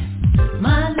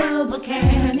my love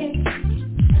mechanic.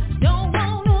 Don't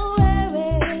wanna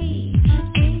worry,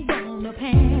 ain't gonna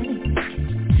panic.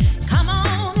 Come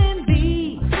on and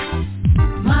be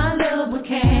my love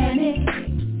mechanic.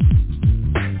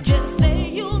 Just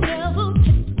say you'll never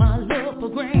take my love for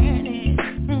granted.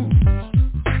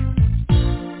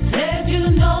 Said you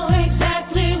know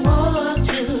exactly what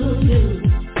to do.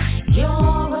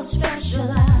 You're a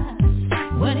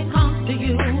specialist when it comes to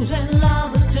using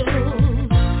lovers too.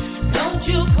 Don't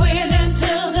you quit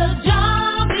until the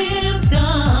job is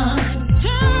done.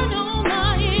 Turn on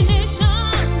my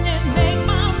ignition and make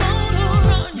my motor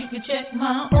run. You can check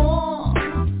my oil,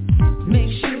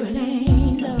 make sure it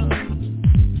ain't low.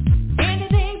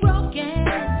 Anything broken,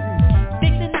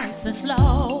 fix it nice and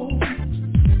slow.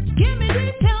 Give me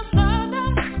details further,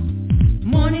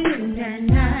 morning, noon, and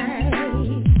night.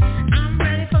 I'm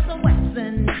ready for some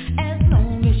waxing, as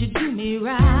long as you do me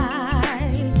right.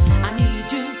 I need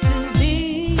you to be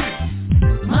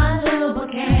my love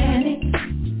mechanic.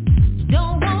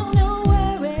 Don't wanna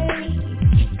worry,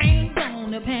 ain't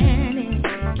gonna panic.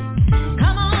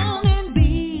 Come on and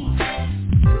be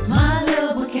my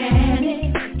love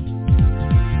mechanic.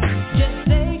 Just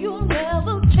say you'll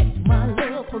never take my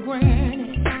love for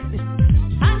granted.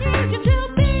 I need you to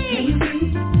be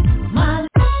my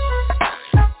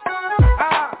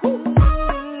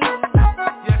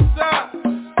Yes, sir.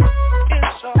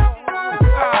 It's all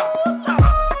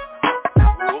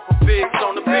Vocal Pigs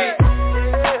on the beat.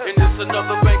 And this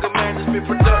another banger management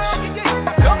production.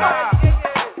 Come on.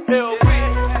 LB.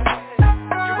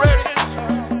 You ready?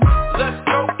 Let's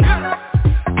go get it.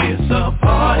 It's a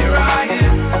party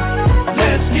riot.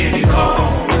 Let's get it on.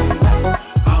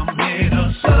 I'm in a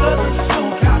southern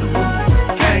soul kind of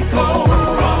mood. Can't go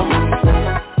wrong.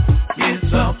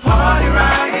 It's a party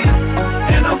riot,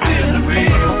 and I'm feeling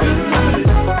real good.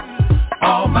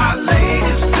 All my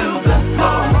ladies to the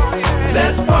floor.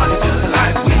 Let's party just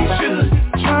like we should.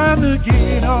 Time to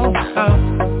get on.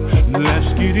 Let's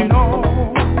get it on.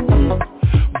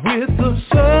 With the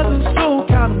southern soul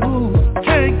kind of mood.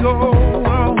 Can't go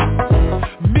wrong.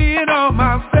 Me and all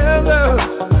my fellas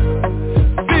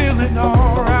feeling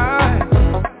alright.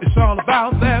 It's all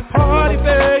about that party,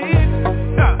 babe.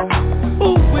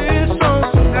 Ooh, we're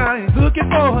so tonight. Looking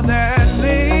for that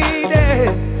lady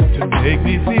to make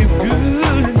me feel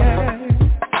good, yeah.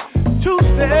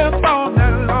 Two-step all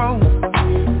night long.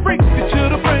 Freak me to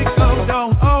the break of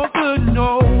dawn. All good,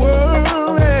 no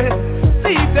worry.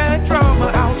 Leave that drama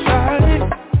outside.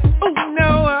 Oh,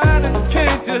 no, I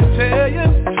can't just tell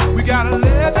you. We gotta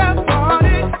let that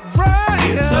party right.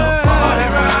 It's a party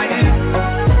riot.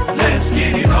 Let's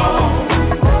get it on.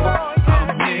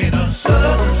 I'm in a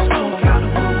southern soul kind of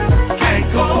mood. Can't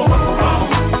go wrong.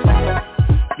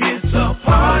 It's a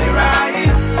party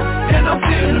riot, and I'm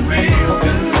feeling real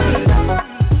good.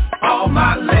 All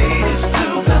my ladies to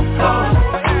the floor.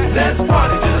 Let's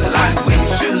party just like we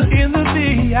should. In the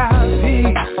VIP,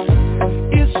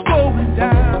 it's going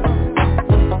down.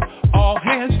 All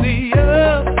hands stay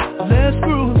up, let's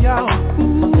groove, y'all.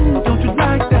 Ooh, don't you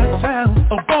like that sound?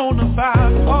 A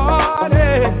bonafide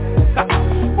party.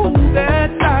 Ooh, that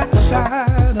side to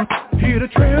side. Here to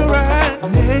trail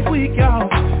ride next week, y'all.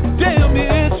 Damn,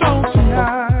 it's on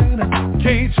tonight.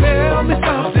 Can't tell me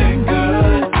something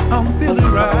good. I'm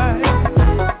feeling right.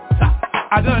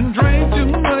 I done drank too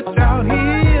much out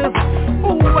here.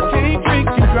 Ooh, I can't drink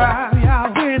and drive, y'all.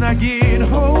 When I get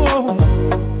home,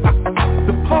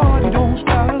 the party don't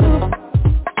stop.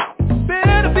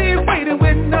 Better be waiting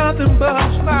with nothing but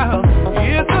a smile.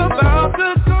 It's about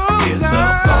to go down. It's a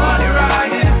party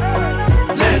riot.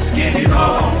 Let's get it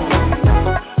on.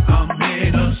 I'm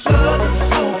in a southern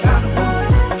soul kind of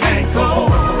mood. Can't go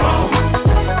wrong.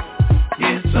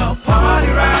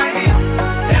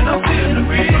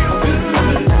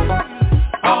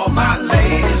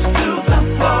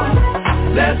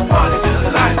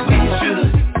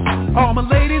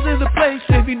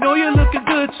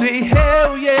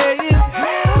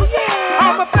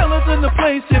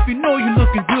 you know you're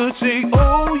looking good, say,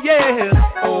 oh yeah.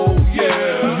 Oh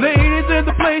yeah. Ladies in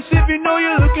the place, if you know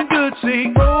you're looking good,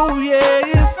 say, oh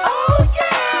yeah. Oh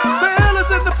yeah.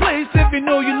 Fellas in the place, if you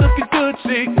know you're looking good,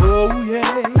 say, oh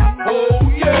yeah.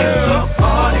 Oh yeah. It's a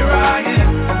party riot.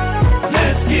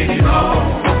 Let's get it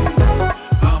on.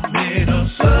 I'm in a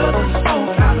southern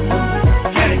soul kind of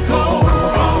mood. Can't go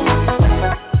wrong.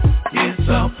 It's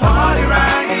a party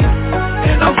riot.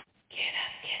 And I'm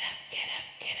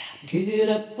Get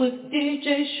up with DJ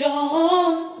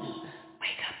Shaun.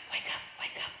 Wake up, wake up,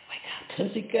 wake up, wake up.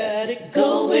 'Cause he got it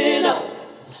going on.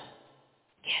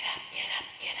 Get up, get up,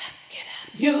 get up, get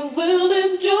up. You will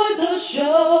enjoy the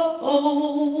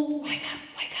show. Wake up,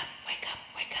 wake up, wake up,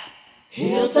 wake up.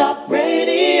 Hilltop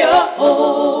Radio.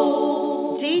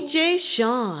 DJ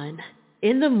Shaun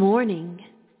in the morning.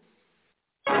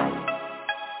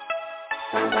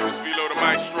 Below the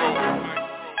maestro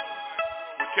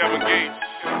with Kevin Gates.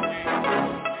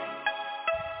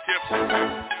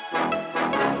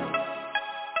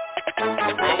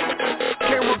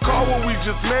 Can't recall when we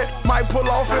just met. Might pull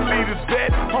off and lead his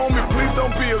bet. Homie, please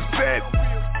don't be upset.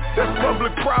 That's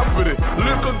public property.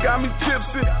 Liquor got me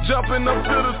tipsy. Jumping up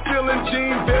to the ceiling.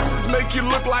 Jean vests make you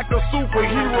look like a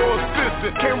superhero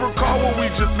assistant. Can't recall when we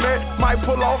just met. Might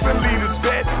pull off and lead his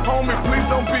bet. Homie, please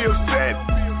don't be upset.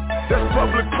 That's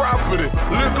public property.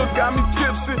 Liquor got me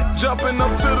tipsy. Jumping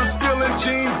up to the ceiling.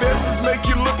 Jean vests make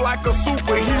you look like a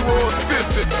superhero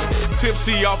assistant.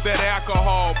 Tipsy off that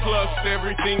alcohol plus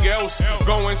everything else.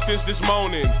 Going since this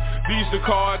morning. These the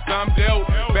cards I'm dealt.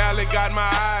 Valley got my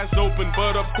eyes open,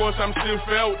 but of course I'm still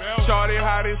felt. Shorty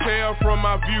hot as hell from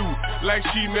my view, like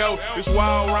she melt. It's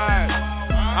wild ride.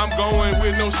 I'm going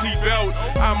with no seatbelt.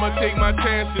 I'ma take my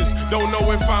chances. Don't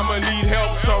know if I'ma need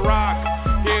help. So rock.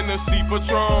 Hennessy,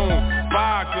 Patron,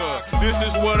 vodka. This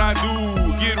is what I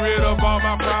do. Get rid of all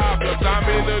my problems. I'm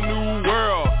in a new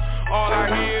world. All I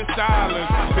hear is silence.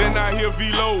 Then I hear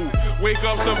below. Wake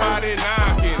up, somebody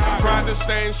knocking. Try to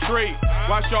stand straight.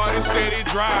 Watch all this steady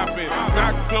dropping.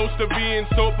 Not close to being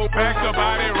sober. Back the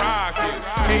body rocking.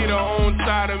 Hater on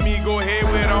side of me. Go ahead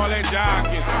with all that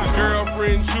jocking.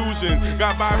 Girlfriend choosing.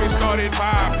 Got Bobby started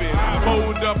popping.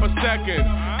 Hold up a second.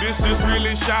 This is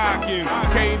really shocking.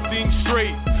 Can't think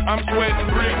straight. I'm sweating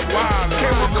bricks wild.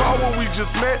 Can't recall when we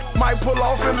just met. Might pull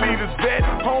off and lead his bet.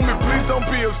 Homie, please don't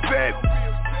be upset.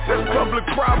 That's public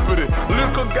property.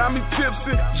 Liquor got me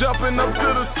tipsy. Jumping up to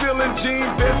the ceiling. Jean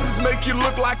vests make you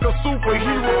look like a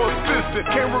superhero assistant.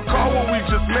 Can't recall when we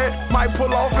just met. Might pull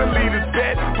off and lead his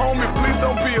bet. Homie, please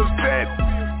don't be upset.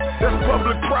 That's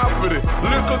public property.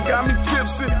 Liquor got me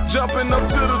tipsy. Jumping up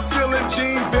to the ceiling.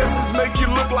 Jean vests make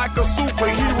you look like a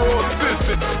superhero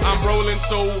assistant. I'm rolling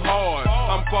so hard.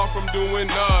 I'm far from doing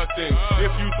nothing.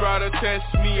 If you try to test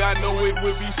me, I know it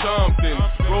would be something.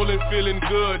 Rolling, feeling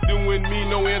good, doing me,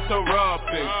 no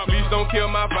interrupting. Please don't kill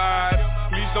my vibe.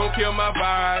 Please don't kill my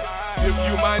vibe. If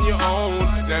you mind your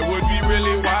own, that would be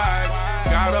really wise.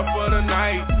 Got her for the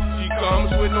night. She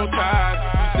comes with no ties.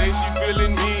 She say she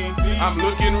feeling me. I'm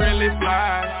looking really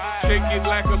fly. Shake it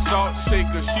like a salt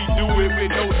shaker. She do it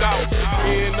with no doubt.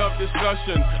 End of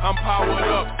discussion. I'm powered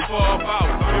up for a bout.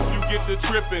 If you get to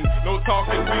tripping, no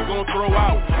talking, we gon' throw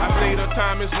out. I say the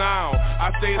time is now. I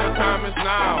say the time is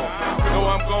now. No,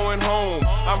 I'm going home.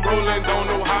 I'm rolling, don't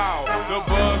know how. The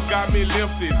buzz got me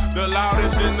lifted. The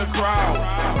loudest in the crowd.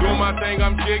 Do my thing,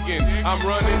 I'm jigging. I'm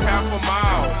running half a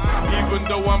mile. Even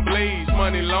though I'm blazed,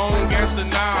 money long as the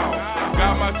now.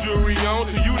 Got my jewelry on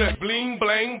to you that bling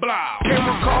blang blah. Can't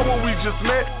recall when we just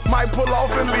met. Might pull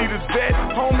off and lead his bet.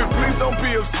 Homie, please don't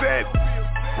be upset.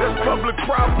 That's public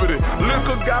property.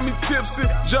 Liquor got me tipsy.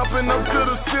 Jumping up to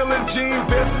the ceiling. Jean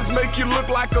vests make you look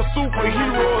like a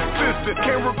superhero assistant.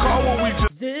 Can't recall when we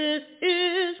just... This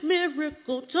is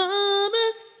Miracle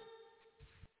Thomas,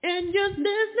 and you're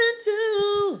listening to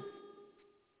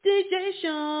DJ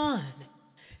Shaun.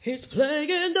 He's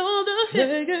playing on the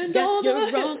hit.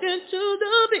 You're rocking to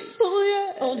the beat. Oh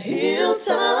yeah. On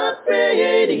Hilltop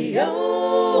Radio.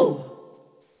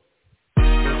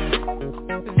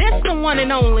 This the one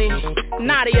and only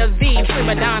Nadia V,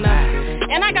 prima donna.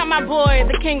 And I got my boy,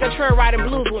 the king of trail riding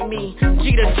blues with me,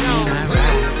 Jeter Jones.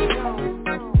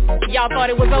 Y'all thought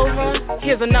it was over?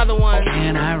 Here's another one.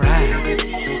 Can I ride?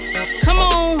 Come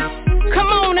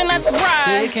on and let's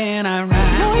ride. Say, can I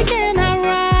ride? Boy, can I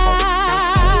ride?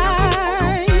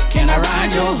 Can I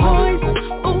ride your horse?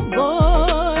 Oh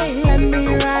boy, let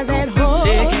me ride that horse.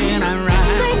 Say, can I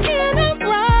ride? Say, can I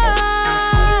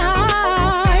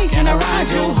ride? Can I ride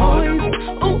your horse?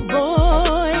 Oh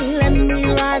boy, let me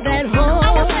ride that horse.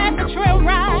 I was at the trail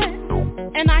ride,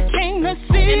 and I came to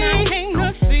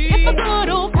see if a good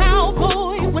old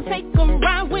cowboy would take a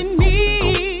ride with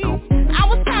me.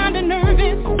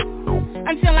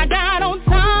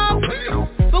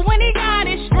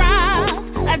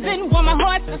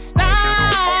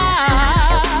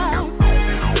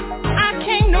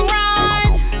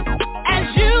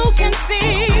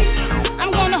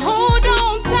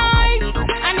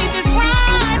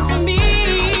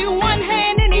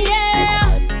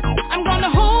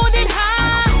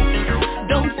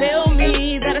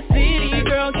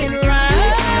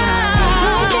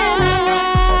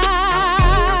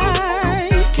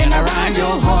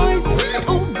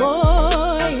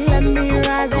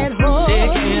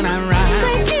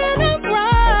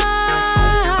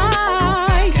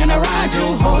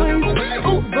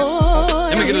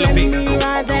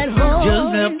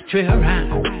 trail ride,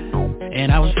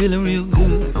 and I was feeling real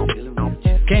good.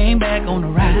 Came back on the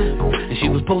ride, and she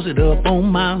was posted up on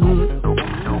my hood.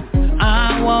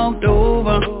 I walked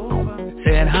over,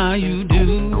 said how you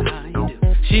do.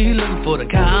 She looking for the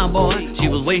cowboy, she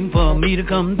was waiting for me to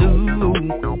come through.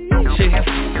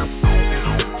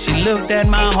 She looked at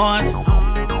my horse,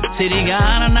 said he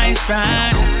got a nice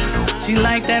stride. She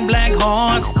liked that black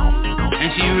horse,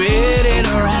 and she ready to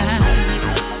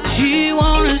ride. She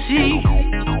wanna see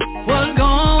what's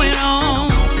going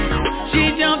on.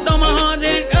 She jumped on my horse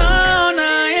and all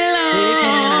night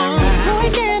long. Boy,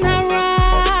 can I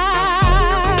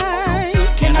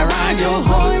ride? Can I ride your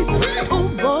horse? Oh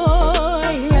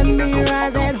boy, let me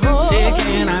ride that horse. Say,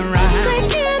 can I ride? Say,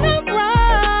 can I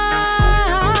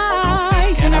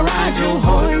ride? Can I ride your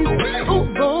horse? Oh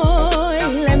boy,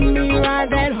 let me ride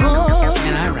that horse.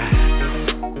 Can I ride?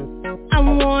 I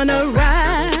wanna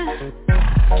ride.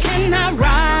 Can I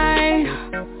ride?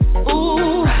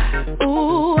 Ooh,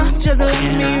 ooh, just let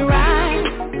me ride.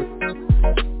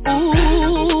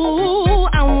 Ooh,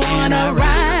 I wanna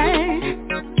ride.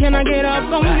 Can I get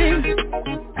up on it?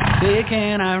 Say,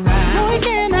 can I ride? Boy,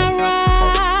 can I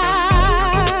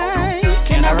ride?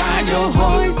 Can I ride your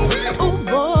horse? Oh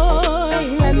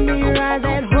boy, let me ride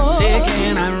that horse. Say,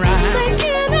 can I ride? Say,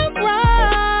 can I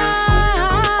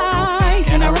ride?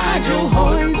 Can I ride your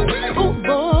horse? Oh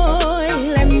boy,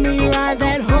 let me ride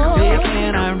that horse. Say,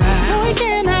 can I ride? Boy,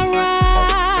 can I ride?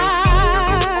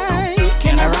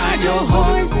 Can I ride your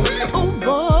horse? Oh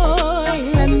boy,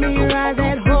 let me ride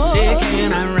that horse. Say,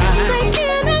 can I ride? Say,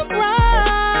 can I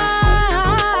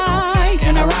ride?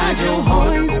 Can I ride your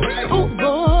horse? Oh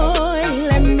boy,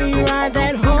 let me ride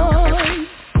that horse.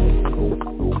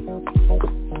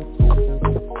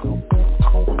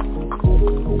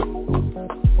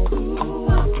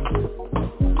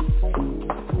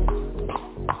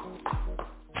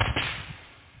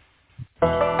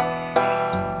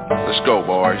 Let's go,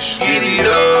 boys. Giddy up.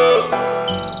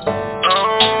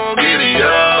 Oh, giddy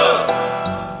up.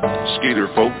 Skeeter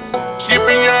folk.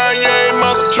 Skipping yeah,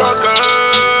 mother trucker.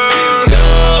 Giddy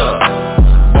up.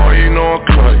 Boy, you know I'm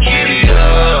clutch. Giddy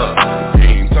up. He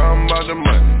ain't talking about the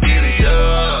money. Giddy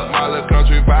up. My little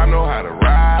country vibe know how to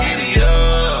ride. Giddy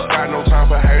up. Got no time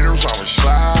for haters, I'ma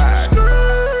slide.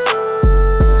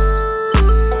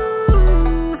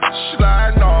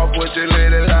 Sliding off with your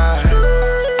lady lie.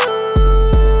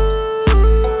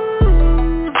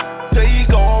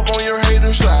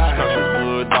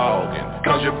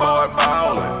 Cause your boy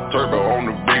ballin'. Turbo on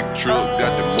the big truck,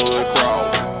 got the mud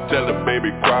crawlin'. Tell the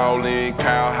baby crawlin',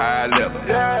 cow high leather.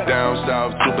 Down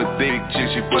south, super thick chick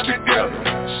she put together.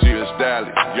 She a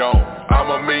stallion, yo, I'm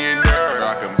a millionaire.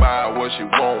 I can buy what she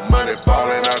want, money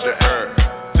falling out the air.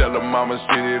 Tell her mama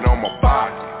sit it on my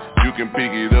pocket. You can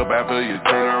pick it up after you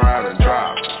turn around and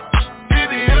drop it.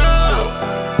 Get it up.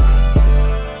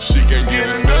 She can't get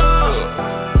enough.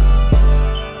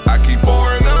 I keep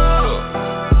pouring up.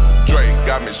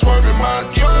 Got me swerving my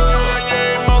truck,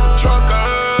 yeah, mother trucker.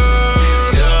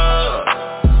 Giddy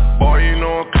up. Boy, you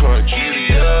know I'm clutch.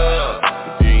 Giddy up.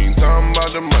 You ain't talking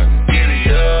about the money. Giddy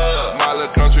up. My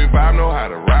little country vibe know how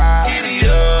to ride. Giddy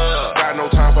up. Got no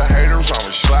time for haters,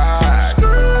 I'ma slide.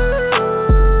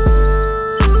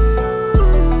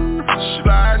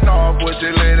 Sliding off with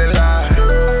your lady lie.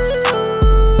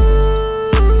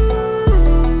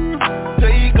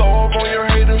 Take off on your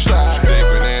hater side.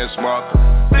 Sippin' and smoker.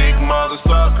 Mother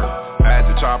sucker, had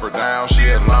to chop her down, she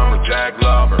a lumberjack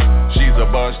lover. She's a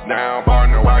bust down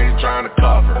partner, why you trying to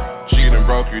cover? She done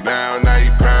broke you down, now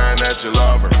you crying at your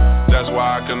lover. That's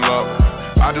why I can love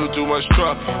her. I do too much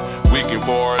trucking, we can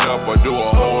pour it up or do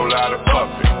a whole lot of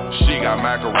puffing. She got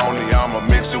macaroni, I'ma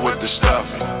mix it with the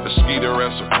stuffing. The Skeeter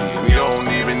recipe, and you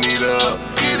don't even need a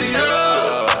giddy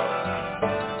up.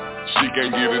 She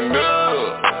can't get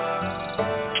enough.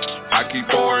 I keep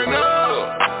pouring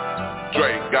up.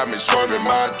 Drake got me swerving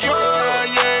my truck,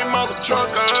 yeah, mother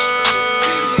trucker.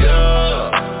 Giddy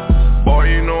up. Boy,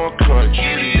 you know I'm clutch.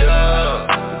 Giddy up.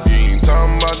 You ain't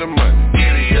talking about the money.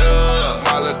 Giddy up.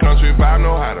 My little country vibe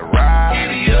know how to ride.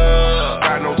 Giddy up.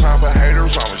 Got no time for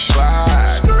haters, I'ma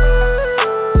slide.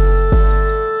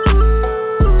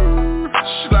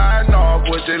 Sliding off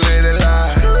with your lady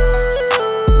lie.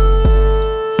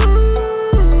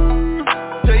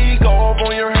 Take off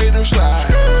on your hater slide.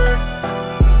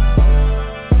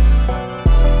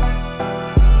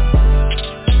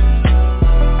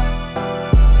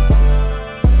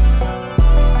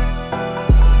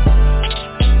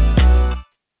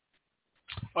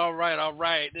 All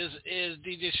right. This is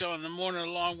DJ Shaun in the Morning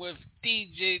along with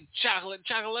DJ Chocolate.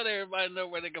 Chocolate, let everybody know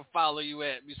where they can follow you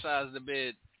at besides the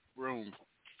bedroom.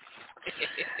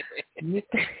 You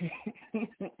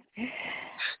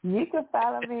can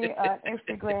follow me on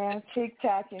Instagram,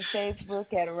 TikTok, and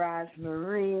Facebook at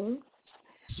Rosemary.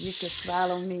 You can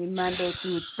follow me Monday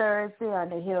through Thursday on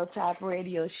the Hilltop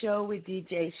Radio Show with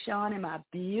DJ Shaun and my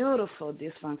beautiful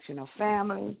dysfunctional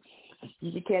family.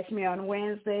 You can catch me on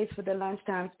Wednesdays for the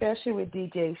lunchtime special with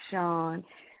DJ Shaun,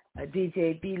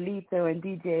 DJ B. Letho, and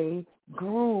DJ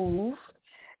Groove.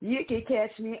 You can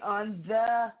catch me on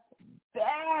the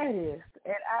baddest,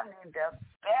 and I mean the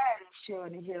baddest show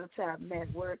on the Hilltop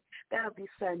Network. That'll be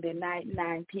Sunday night,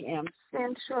 9 p.m.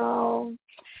 Central.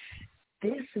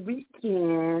 This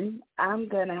weekend, I'm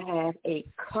going to have a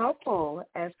couple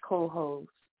as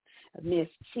co-hosts, Miss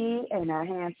T and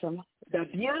the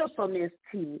beautiful Miss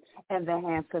T and the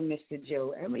handsome Mr.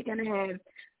 Joe. And we're going to have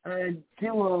a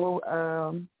duo,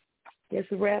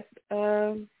 rap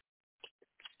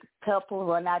couple,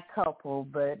 well, not couple,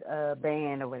 but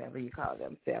band or whatever you call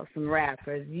themselves, some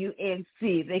rappers, UNC,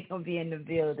 they're going to be in the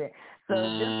building. So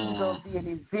this is going to be an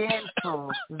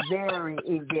eventful, very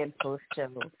eventful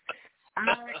show. I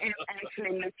am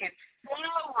actually looking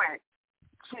forward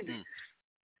to this.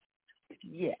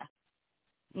 Yeah.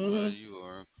 I'm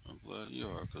glad you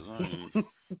are. Because I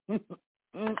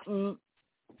ain't.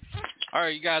 All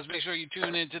right, you guys, make sure you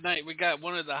tune in tonight. We got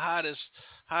one of the hottest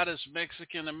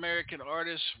Mexican-American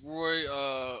artists, Roy,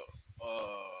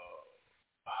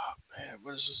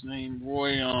 what is his name?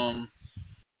 Roy,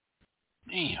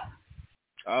 damn.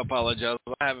 I apologize.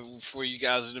 I'll have it for you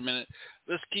guys in a minute.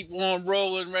 Let's keep on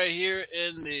rolling right here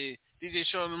in the DJ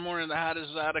Show in the Morning, the hottest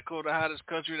Zydeco, the hottest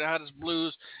country, the hottest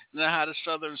blues, and the hottest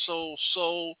southern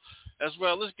soul as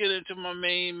well. Let's get into my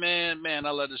main man. Man,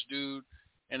 I love this dude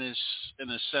and his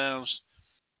sounds,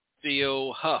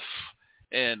 Theo Huff.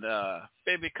 And,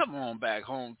 baby, come on back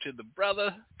home to the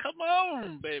brother. Come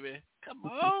on, baby. Come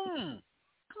on.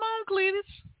 Come on,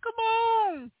 Cletus. Come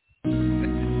on.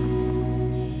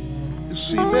 You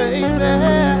see, baby,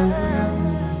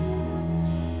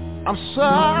 I'm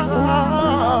sorry,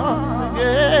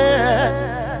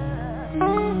 yeah,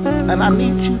 and I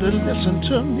need you to listen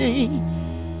to me.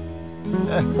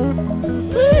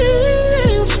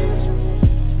 Please,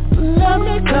 let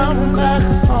me come back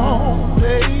home,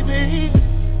 baby.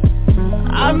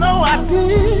 I know I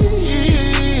did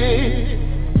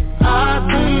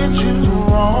you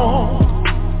wrong.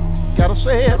 Gotta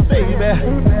say it, baby.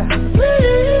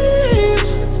 Please,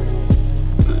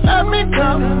 let me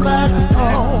come back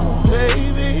home,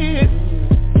 baby.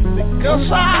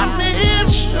 Because I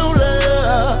miss your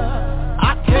love. I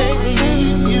can't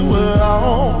leave you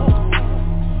alone.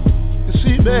 You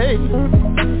see, baby,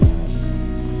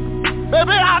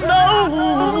 I know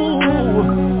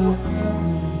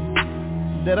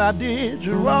that I did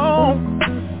you wrong.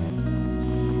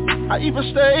 I even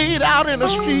stayed out in the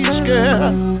streets,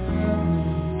 girl.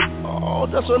 Oh,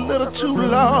 that's a little too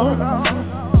long.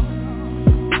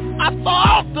 I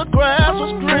thought the grass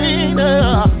was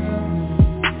greener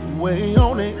way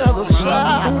on the other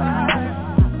side.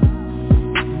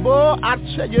 Boy, I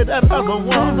tell you, that other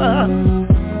woman,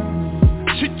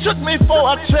 she took me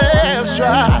for a test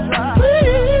drive.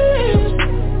 Please,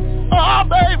 oh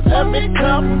baby, let me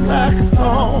come back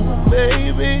home,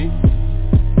 baby.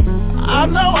 I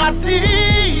know I did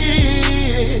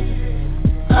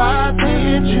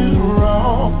you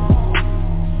wrong.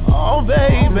 Oh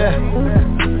baby,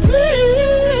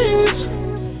 please,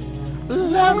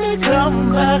 let me come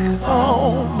back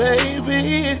home,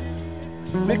 baby.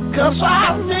 Because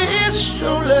I miss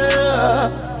your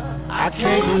love. I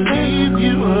can't leave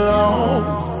you alone.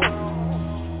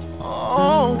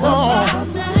 Oh, I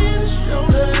miss your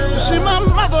love. See, my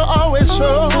mother always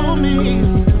told me,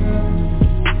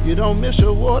 you don't miss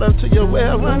your water till your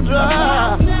well run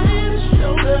dry. You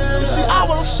see, I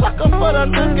was a sucker for that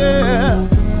little girl.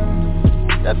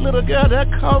 That little girl that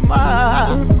caught my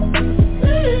eye.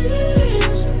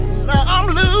 Now I'm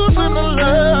losing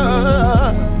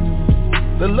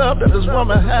the love that this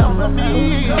woman had for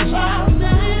me.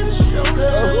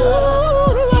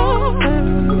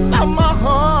 Now my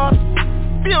heart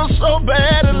feels so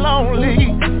bad and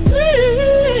lonely.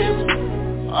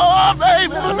 Oh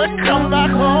baby, let me come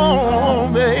back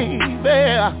home, baby.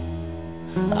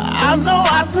 I know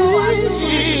I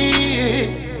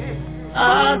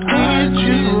did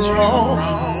you wrong.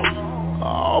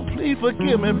 Oh, please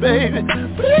forgive me, baby.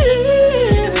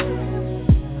 Please,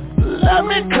 let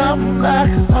me come back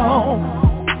home.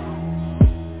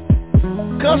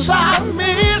 'Cause I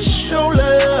miss your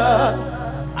love.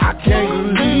 I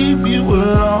can't leave you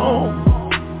alone.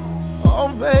 Oh,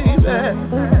 baby.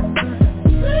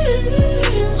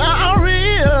 Please. Now I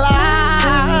realize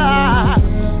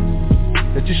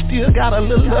that you still got a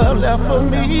little love left for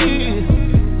me.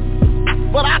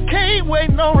 But I can't wait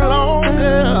no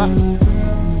longer,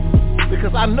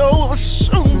 because I know it will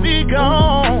soon be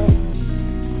gone.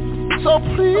 So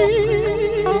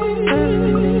please,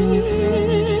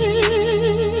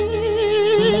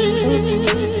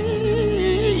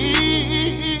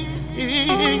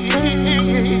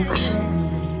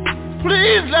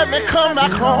 please let me come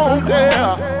back home,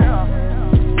 girl.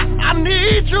 I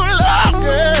need your love,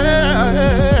 girl.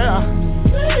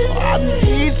 I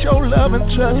need your love and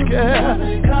touch, girl.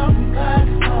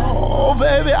 Oh,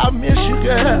 baby, I miss you,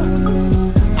 girl.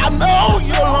 I know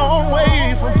you're a long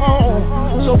way from home,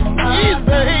 so please,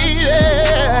 baby,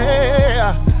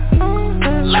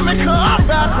 let me come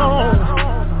back home,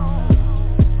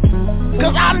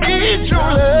 'cause I need your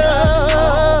love.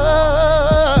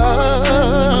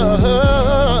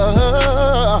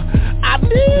 I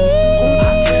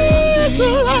need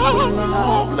your love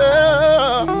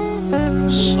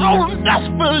so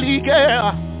desperately, girl.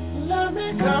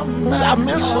 I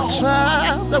miss the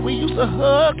time that we used to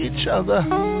hug each other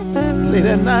late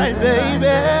at night, baby.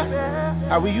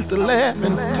 How we used to laugh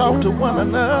and talk to one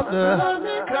another. Let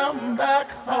me come back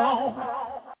home.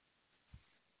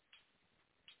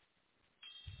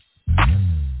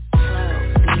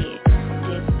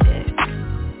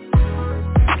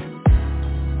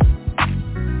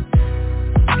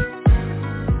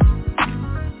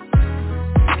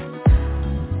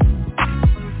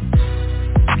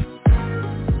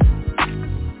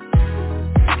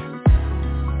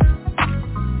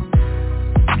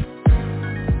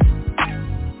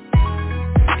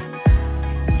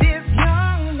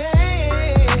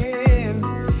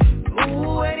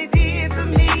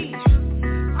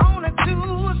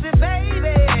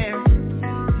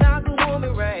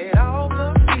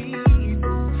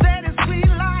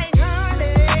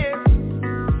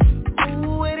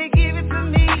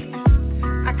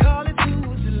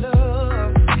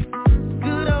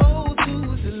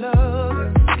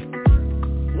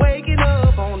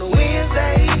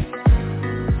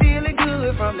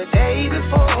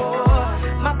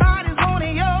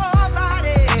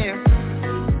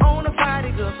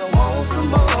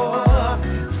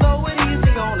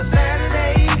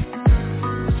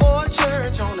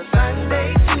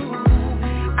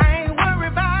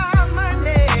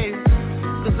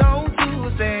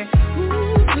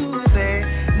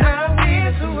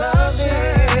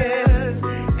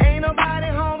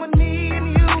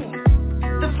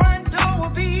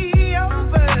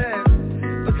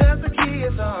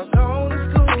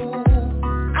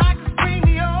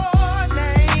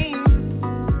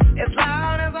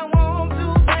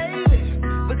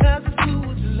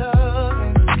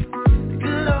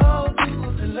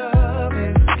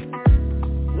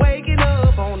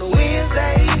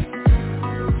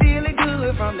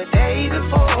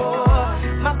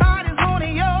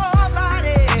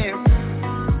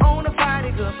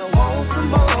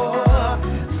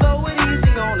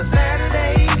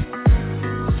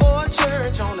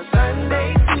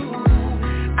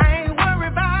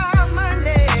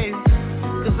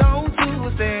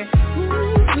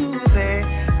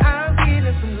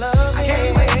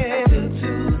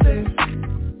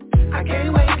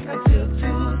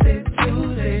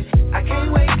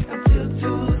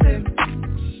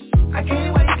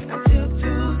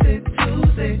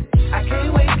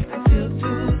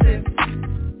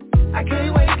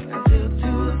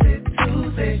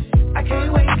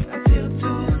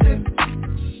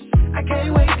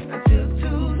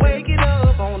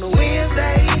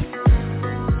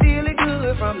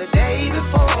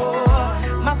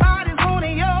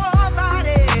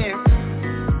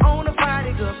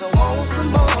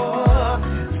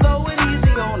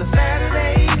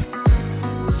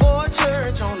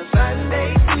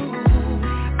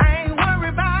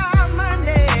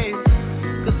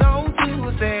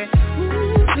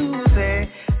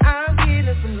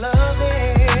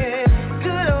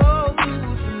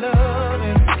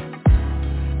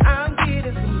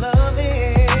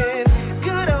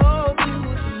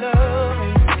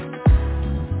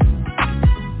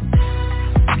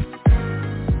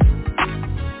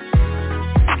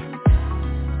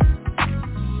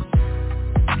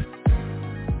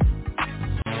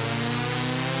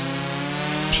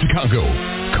 Chicago,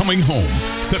 coming home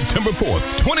September 4th,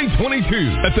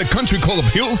 2022 at the Country Club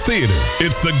Hills Theater.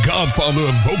 It's the godfather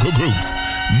of vocal groups,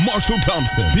 Marshall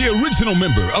Thompson, the original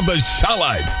member of the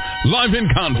Shy-Lites, live in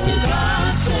concert.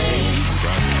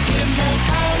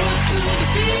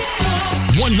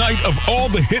 One night of all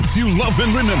the hits you love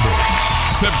and remember.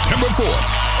 September 4th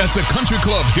at the Country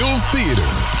Club Hills Theater,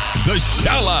 the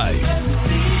Shy-Lites.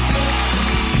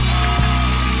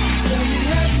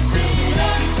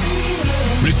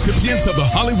 recipients of the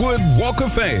Hollywood Walk of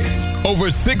Fame.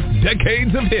 Over 6 decades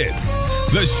of hits.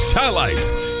 The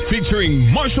Shy-Lites, featuring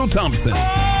Marshall Thompson.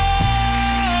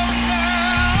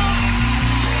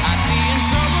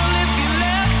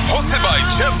 Hosted by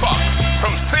Jeff Fox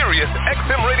from Sirius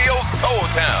XM Radio Soul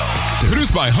Town.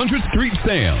 Produced by 100th Street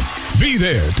Sam. Be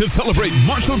there to celebrate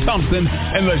Marshall Thompson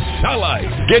and the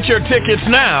Shy-Lites. Get your tickets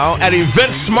now at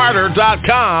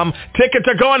eventsmarter.com. Tickets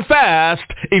are going fast.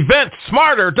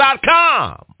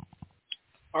 eventsmarter.com.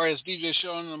 All right, it's DJ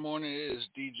Shaun in the morning. It is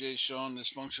DJ Shaun.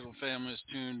 Dysfunctional Family is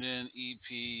tuned in.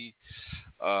 EP,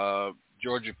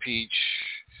 Georgia Peach.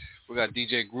 We got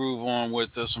DJ Groove on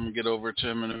with us. I'm going to get over to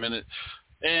him in a minute.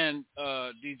 And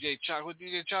DJ Chocolate.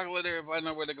 DJ Chocolate, everybody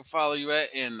know where they can follow you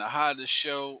at. And the hottest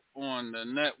show on the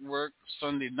network,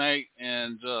 Sunday night.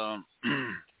 And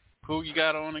who you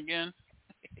got on again?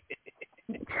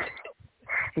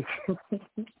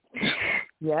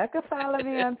 You can follow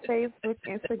me on Facebook,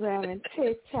 Instagram, and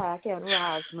TikTok at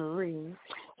Rosemarie.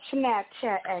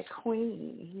 Snapchat at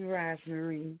Queen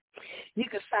Rosemarie. You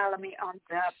can follow me on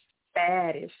the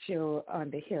baddest show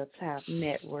on the Hilltop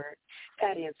Network.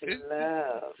 That is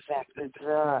Love After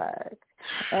Dark.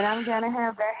 And I'm going to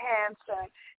have the handsome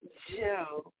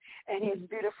Joe and his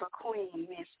beautiful queen,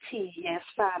 Miss T. Yes,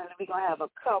 finally, we're going to have a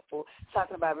couple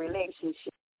talking about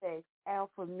relationships.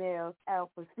 Alpha males,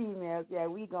 alpha females, yeah,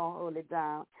 we gonna hold it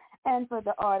down. And for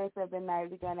the artist of the night,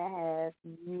 we're gonna have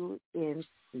UNC.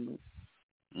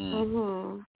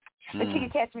 But you can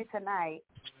catch me tonight.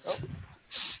 Oh,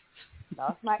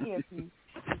 lost my earpiece.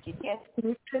 You can catch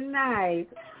me tonight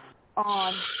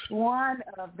on one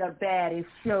of the baddest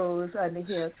shows on the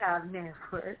Hilltop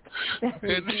Network.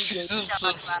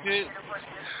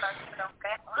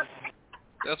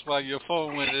 That's why your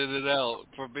phone went in and out,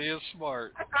 for being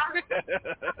smart.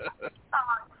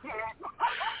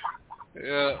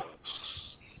 Yeah.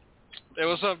 Hey,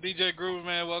 what's up, DJ Groove,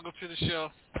 man? Welcome to the show.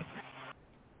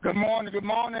 Good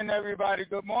morning, everybody.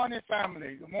 Good morning,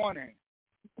 family. Good morning.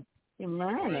 Good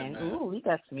morning. Ooh, we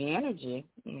got some energy.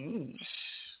 I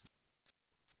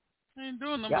ain't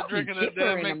doing nothing but drinking that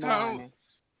damn McDonald's.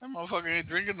 That motherfucker ain't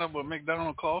drinking nothing but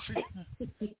McDonald's coffee.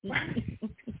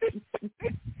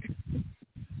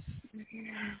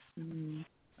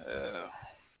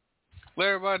 Let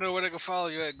everybody know where they can follow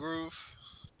you at, Groove.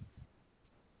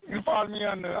 You can follow me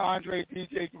on the Andre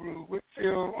DJ Groove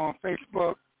Whitfield on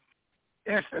Facebook,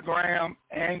 Instagram,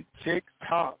 and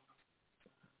TikTok.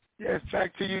 Yes,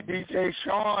 back to you, DJ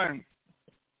Shaun.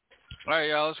 All right,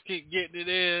 y'all, let's keep getting it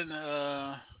in.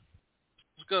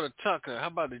 Let's go to Tucker. How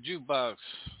about the jukebox?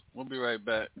 We'll be right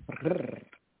back.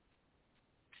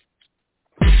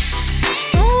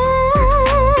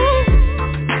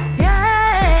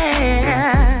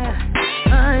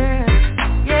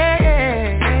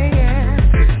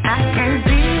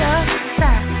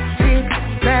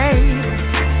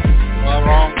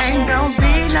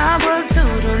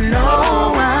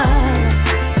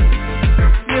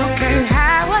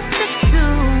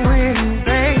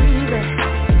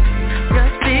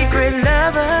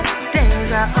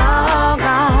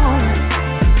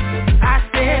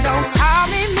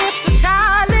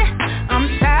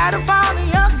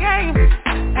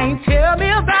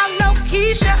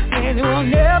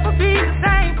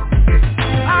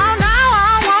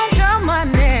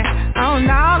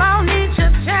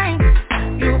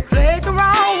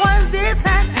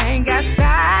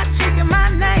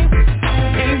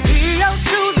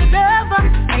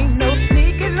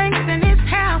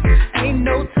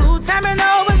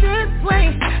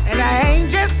 And I ain't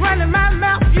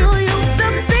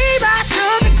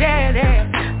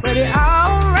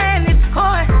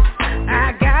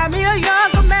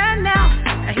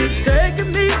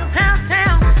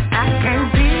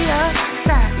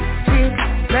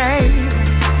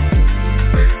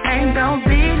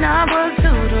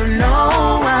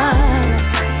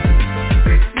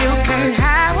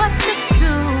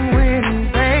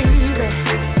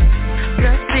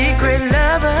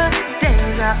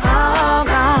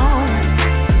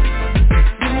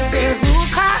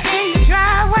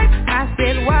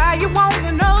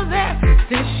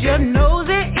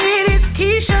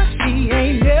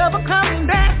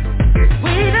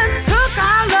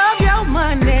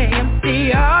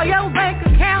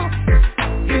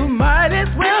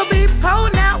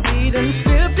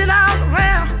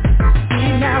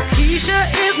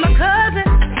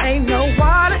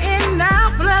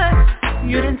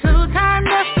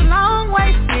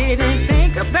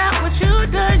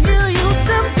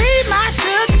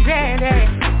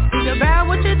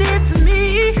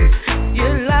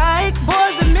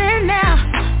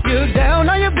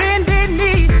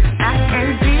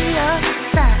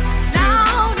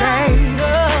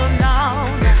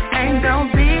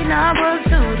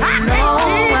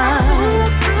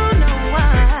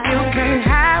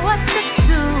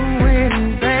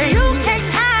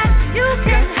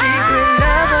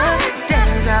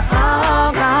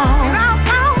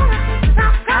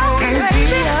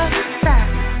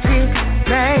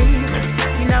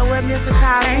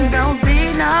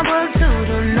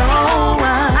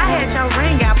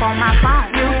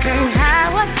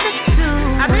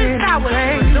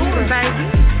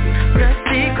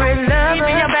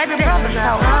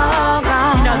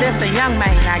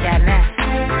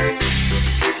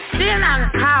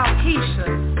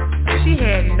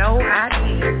know I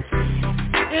did.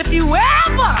 If you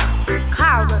ever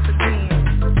call us again,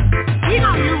 we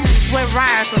don't use what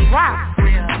rhymes with rock.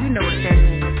 Well, you know what that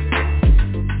means.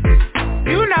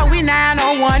 You know we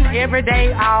 901 every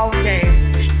day, all day.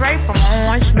 Straight from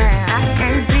Orange Man. I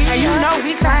can't be. And you know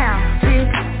we found it,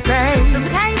 babe.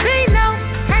 Can't be no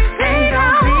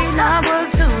number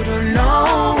two to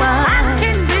no one. I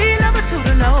can't be number two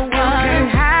to no one. Can't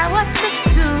hide what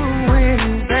you're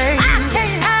doing, babe. I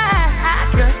can't hide.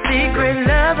 Your secret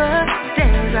lover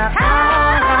days are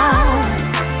all gone.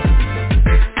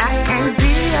 I can't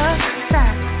be a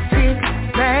side chick,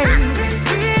 babe.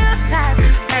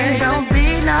 And don't be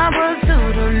number two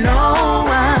to no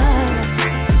one.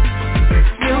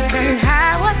 You can't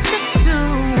hide what you're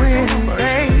doing,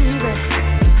 baby.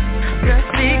 Your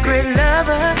secret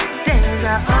lover days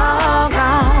are all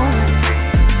gone.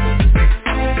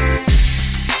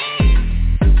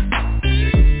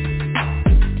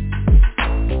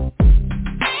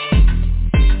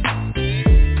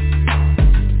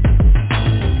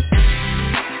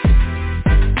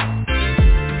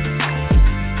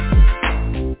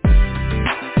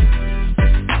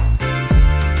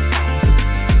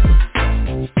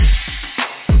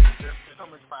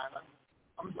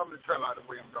 I'm coming to tell out the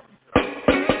way I'm coming to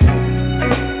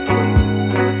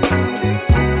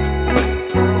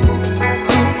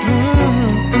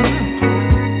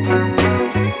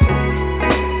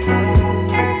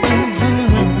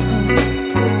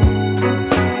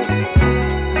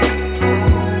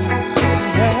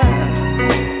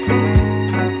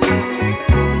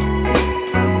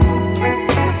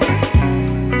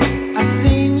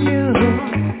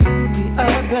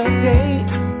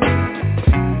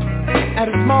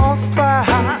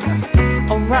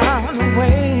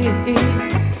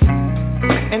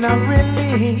and I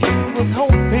really was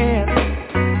hoping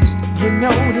you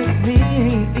noticed me.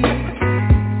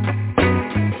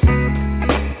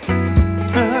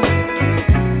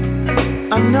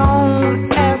 I'm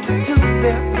known as the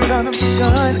two-step son of a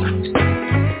gun,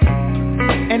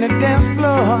 and the dance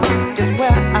floor is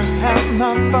where I have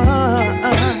my fun.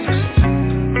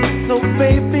 So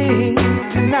baby,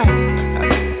 tonight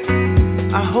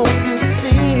I hope you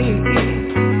see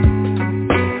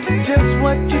just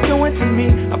what you're doing to me.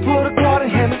 I put a quarter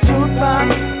in a jukebox,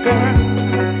 girl.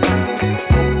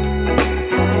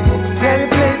 Daddy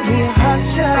played me a hot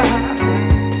shot.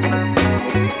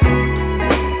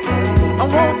 I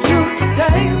want you to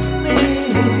dance with me.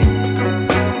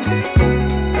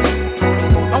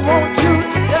 I want you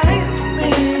to dance with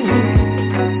me.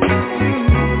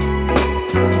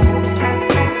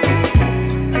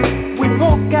 We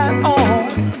both got on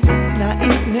our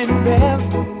evening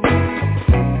best,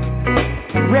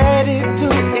 ready to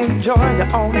enjoy the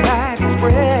all-night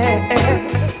express.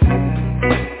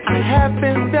 I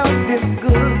haven't felt this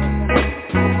good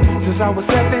since I was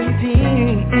 17.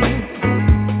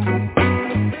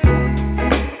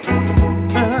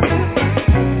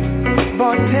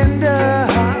 Bartender,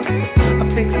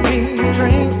 fix me a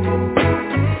drink,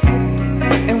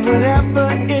 and whatever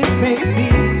it may be,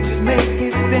 just make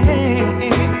it sing.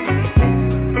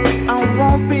 I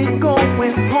won't be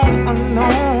going home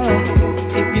alone,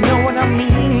 if you know what I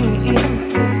mean.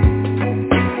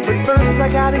 But first I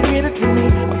gotta get it to me. I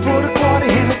put a quarter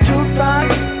in a jukebox,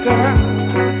 girl.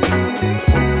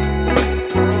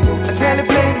 I tell it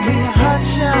play me a hot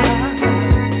shot.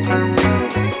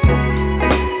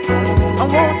 I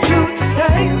want you to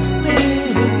dance with me.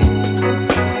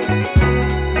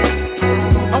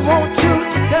 I want you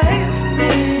to dance with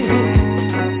me.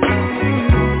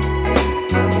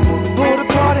 Put a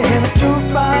quarter in a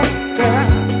jukebox,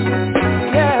 girl.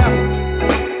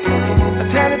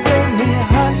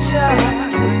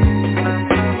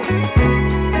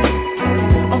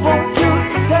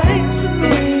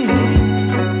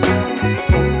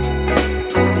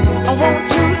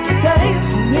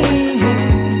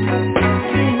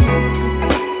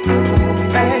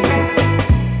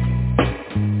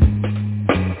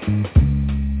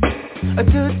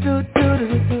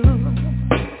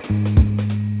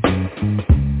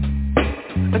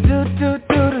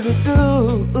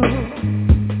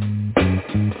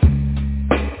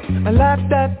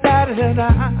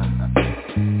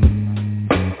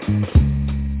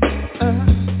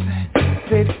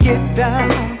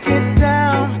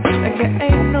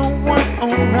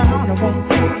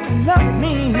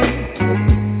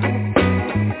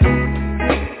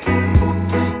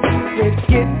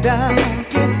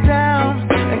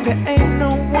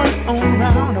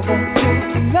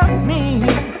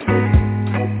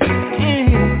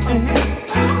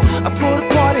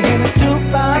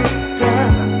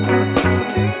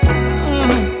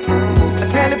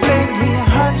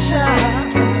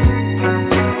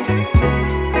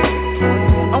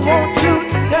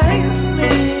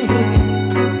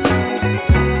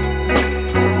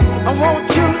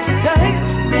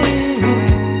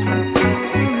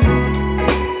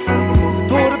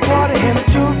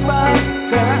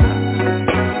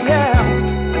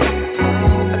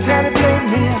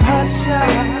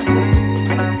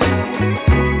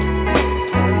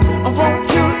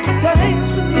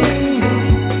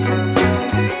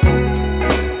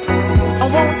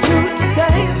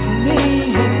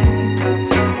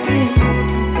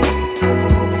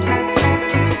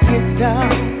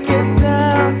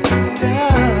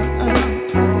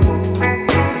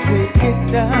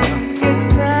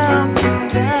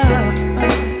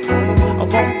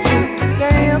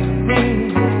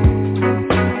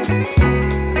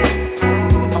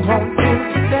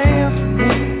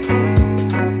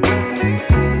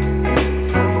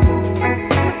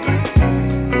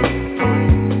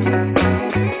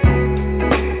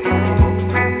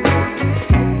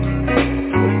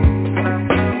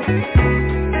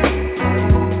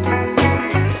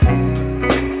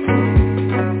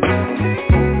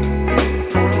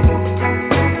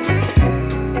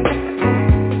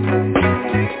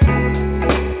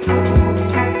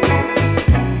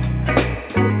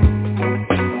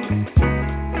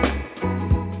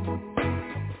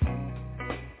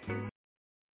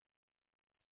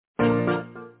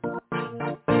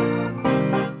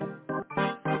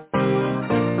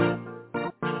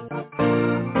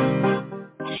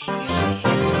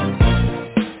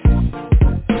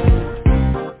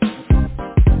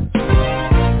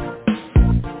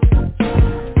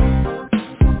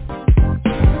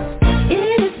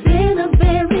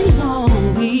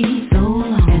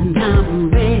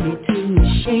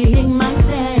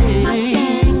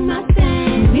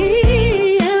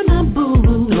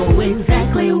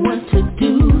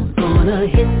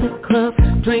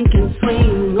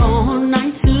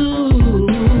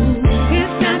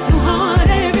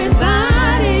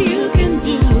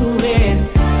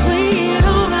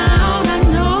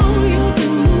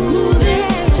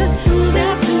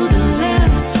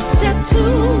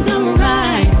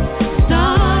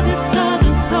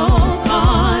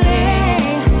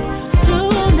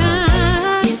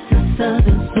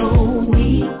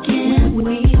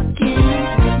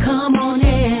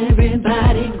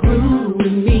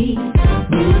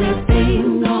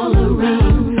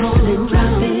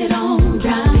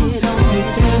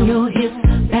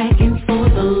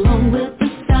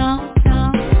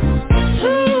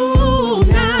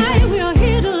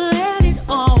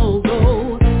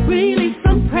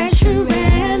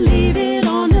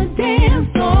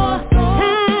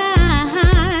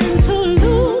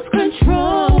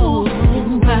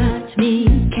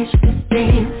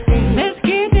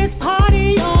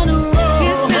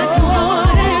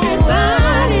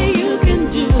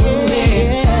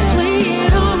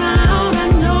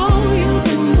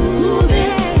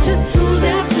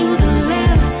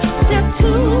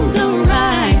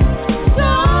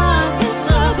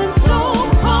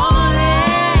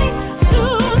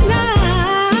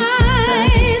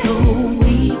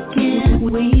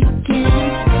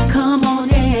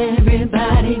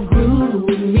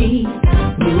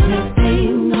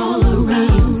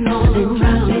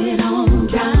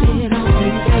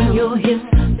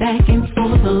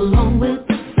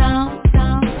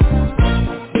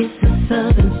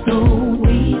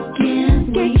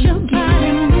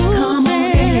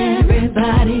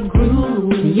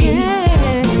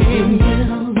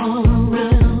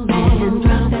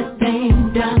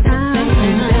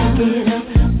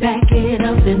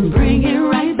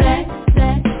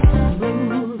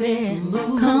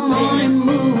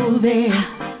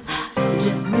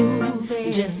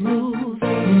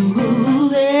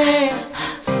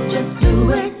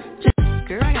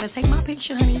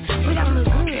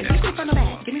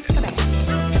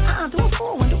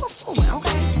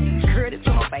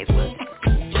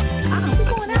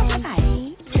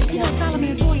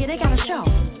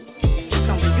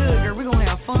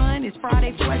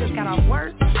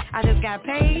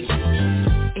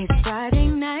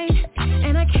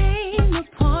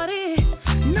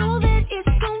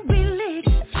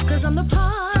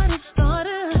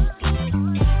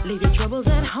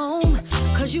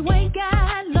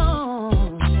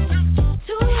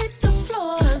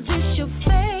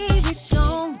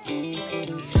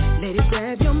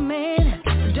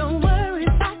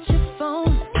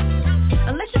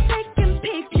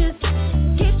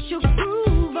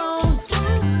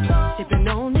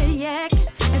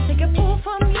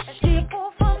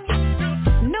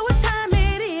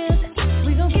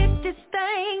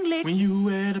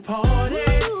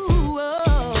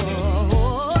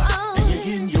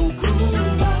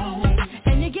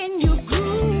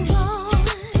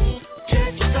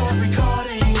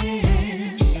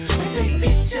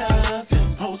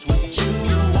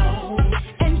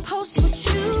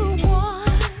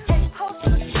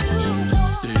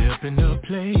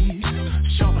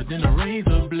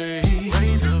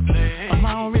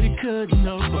 cutting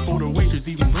up before the waitress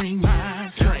even bring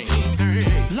my drink.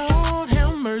 Lord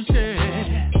have mercy,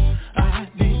 I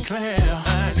declare.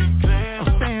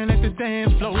 I'm standing at the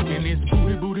dance floor and it's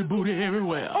booty, booty, booty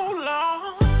everywhere. Oh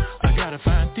Lord, I gotta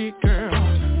find thick girl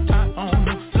out on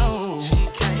the floor. She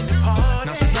came to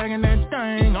party. Now she's dragging that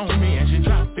thing on me and she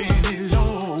dropping it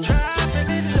low.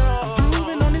 I'm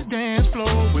moving on this dance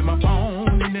floor with my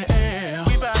phone in the air.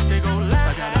 We about to go live.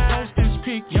 I gotta post this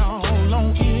pic, y'all,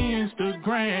 on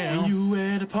Instagram. You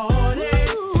at a party.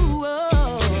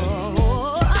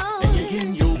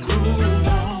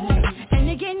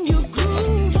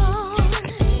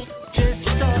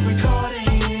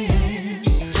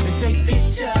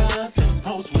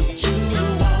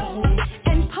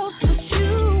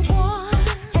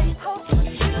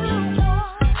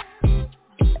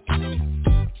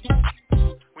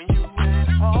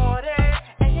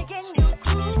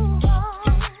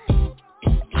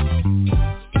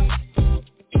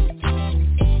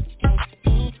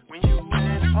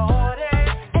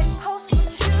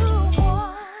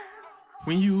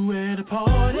 When you at a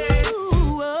party, and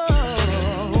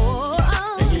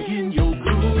you're getting your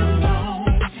groove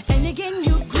on, and you're getting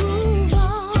your groove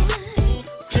on,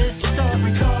 just start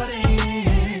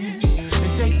recording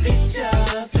and take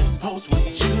pictures and post what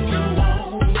you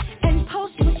want, and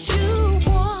post what you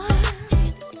want.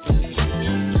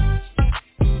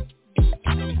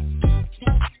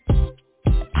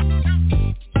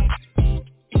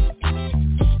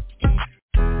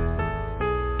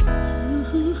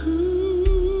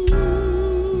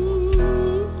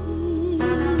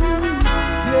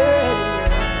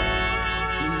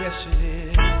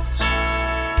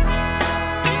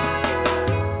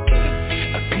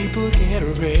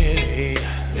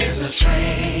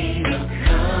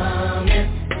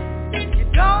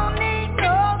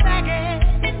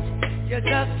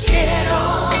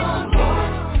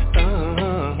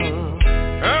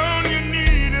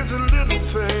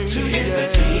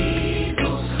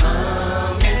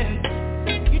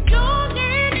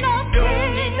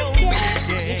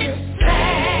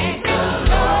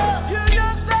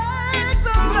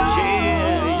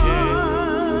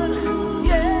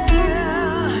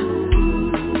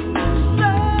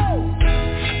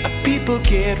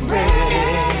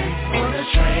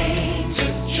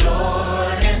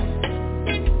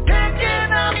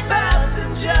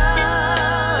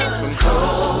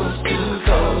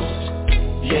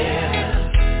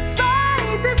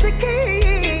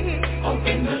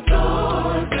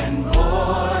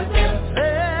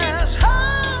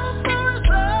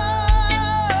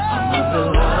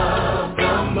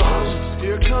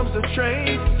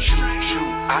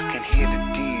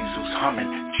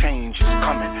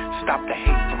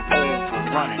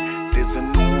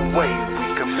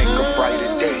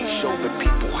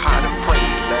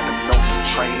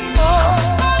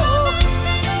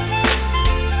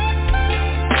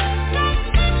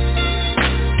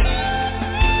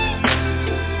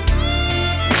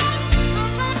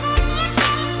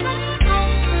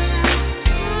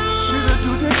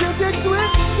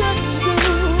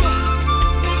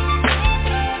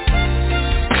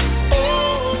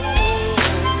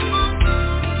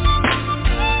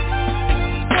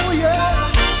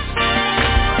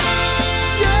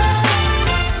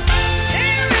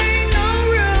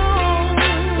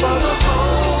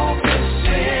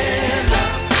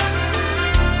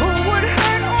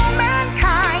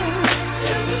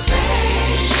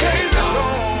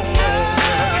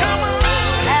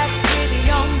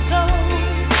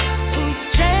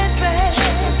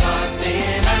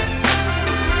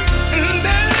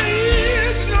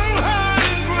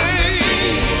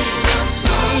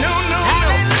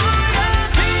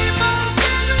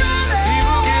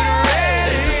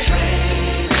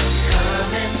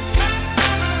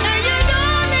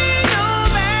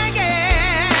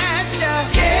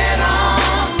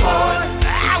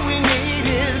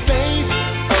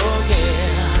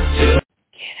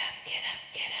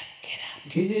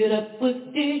 Get up with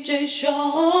DJ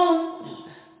Shaun.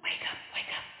 Wake up,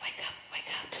 wake up, wake up, wake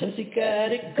up. 'Cause he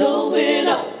got it going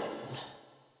on.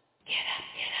 Get up,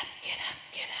 get up, get up,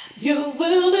 get up. You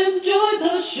will enjoy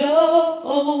the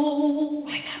show.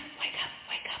 Wake up, wake up,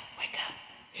 wake up, wake up.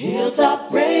 Hilltop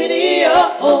Radio.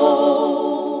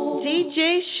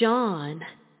 DJ Shaun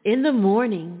in the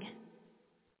morning.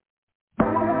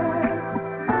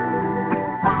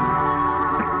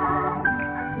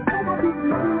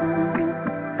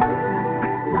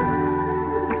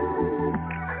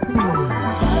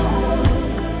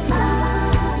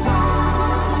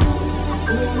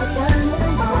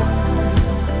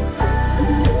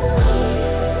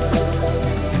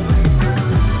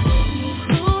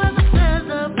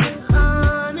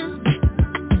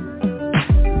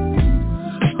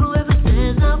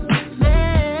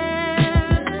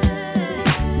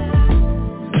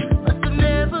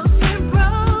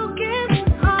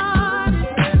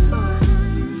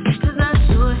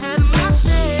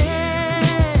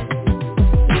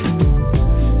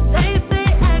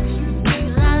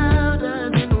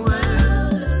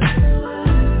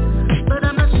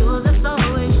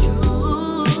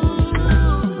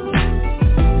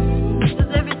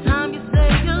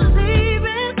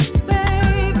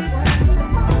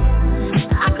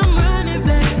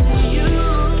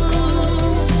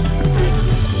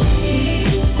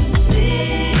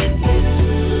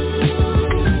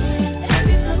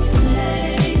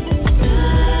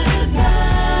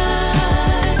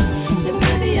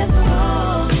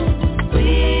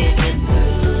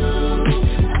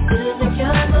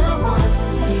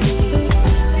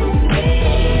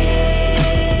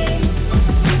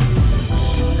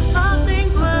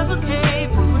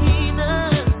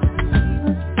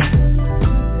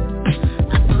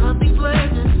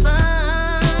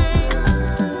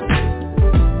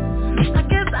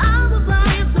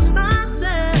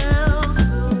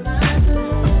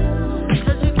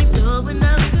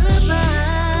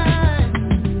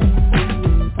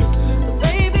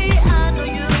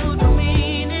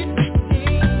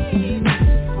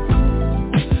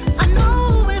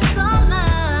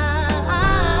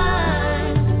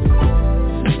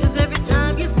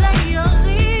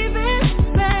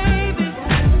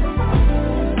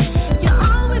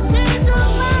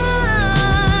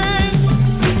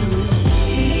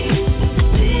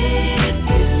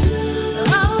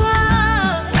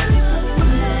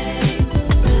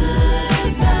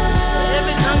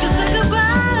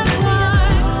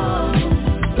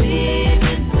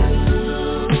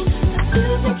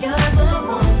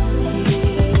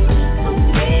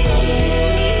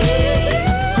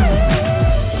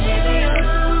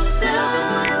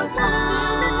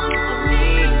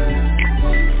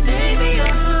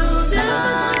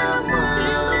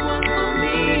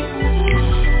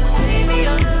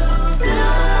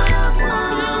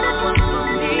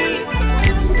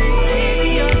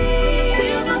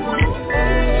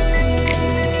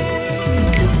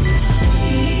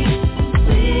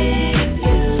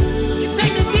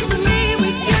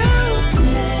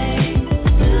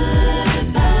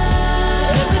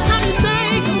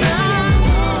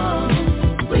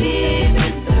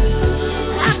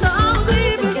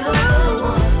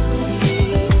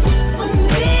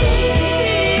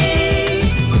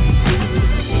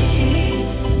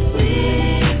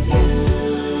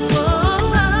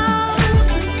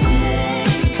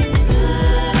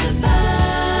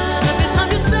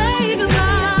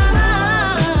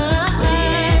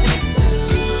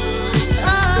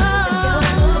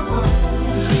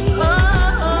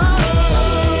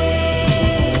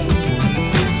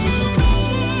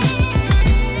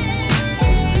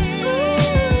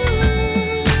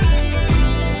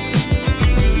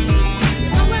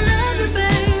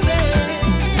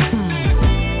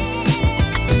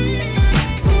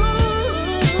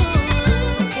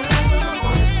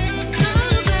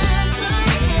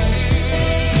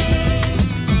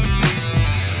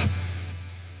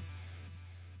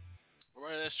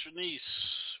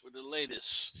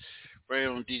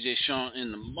 on DJ Shaun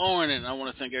in the Morning. I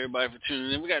want to thank everybody for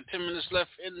tuning in. We got 10 minutes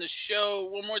left in the show.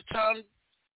 One more time,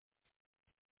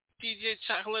 DJ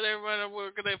Chocolate, everybody,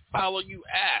 where can they follow you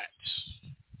at?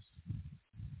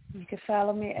 You can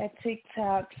follow me at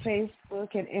TikTok,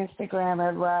 Facebook, and Instagram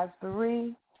at Raspberry.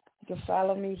 You can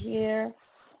follow me here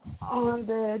on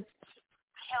the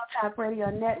Hilltop Radio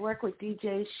Network with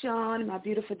DJ Shaun and my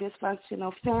beautiful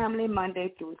dysfunctional family,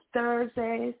 Monday through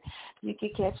Thursdays. You can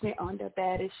catch me on the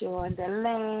baddest show on the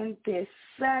land this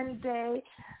Sunday,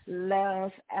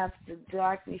 Love After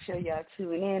Dark. Make sure y'all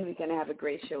tune in. We're going to have a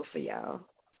great show for y'all.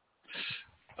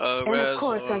 And of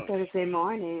course, on Thursday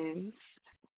mornings.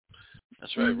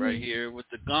 That's right, right here with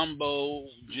the Gumbo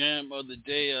Jam of the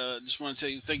Day. Just want to tell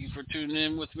you thank you for tuning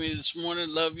in with me this morning.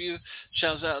 Love you.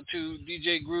 Shouts out to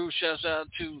DJ Groove. Shouts out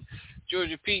to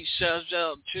Georgia Peach. Shouts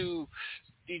out to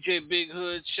DJ Big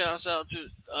Hood. Shouts out to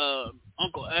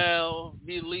Uncle Al,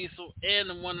 Be Lethal, and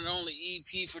the one and only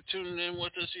EP for tuning in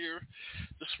with us here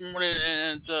this morning.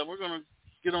 And we're going to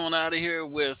get on out of here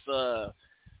with the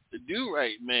Do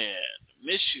Right Man.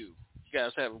 Miss you. You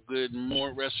guys have a good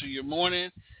rest of your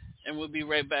morning. And we'll be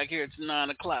right back here at 9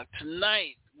 o'clock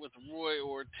tonight with Roy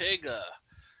Ortega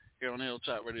here on the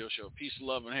Hilltop Radio Show. Peace,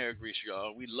 love, and hair grease,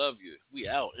 y'all. We love you. We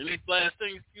out. Any last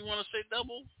things you want to say,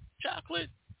 Double?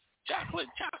 Chocolate?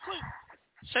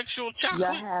 Sexual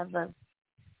chocolate?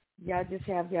 Y'all just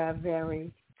have y'all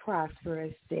very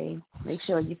prosperous day. Make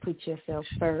sure you put yourself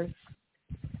first.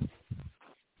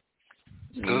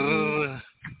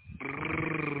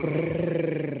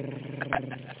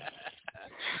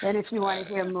 And if you want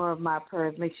to hear more of my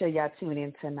purrs, make sure y'all tune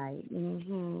in tonight.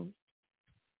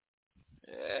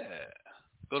 Yeah.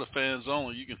 Go to Fans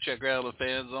Only. You can check her out on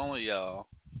Fans Only, y'all.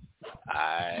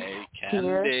 I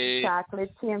candy.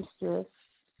 Chocolate Temptress.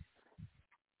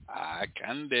 I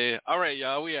candy. All right,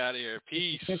 y'all. We out of here.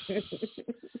 Peace.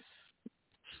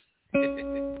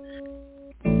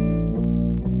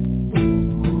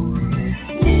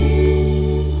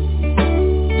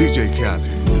 DJ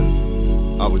Khaled.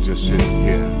 I was just sitting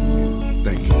here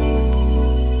thinking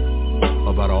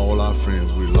about all our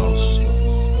friends we lost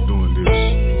during this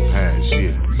past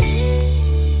year.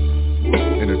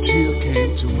 And a tear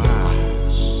came to my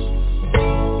eyes.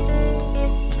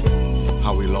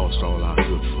 How we lost all our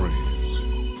good friends.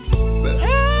 But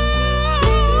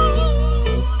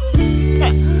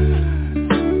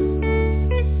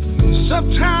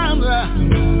sometimes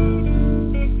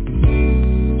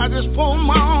I just pull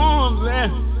my arms there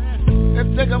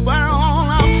and think about all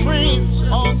our friends,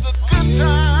 all the good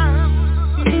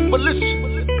times. But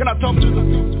listen, can I talk to the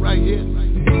people right here?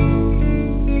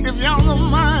 If y'all don't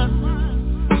mind,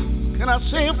 can I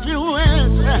say a few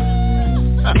words?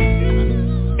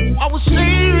 I was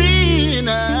staring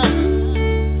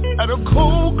at a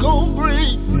cold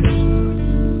breeze,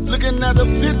 looking at the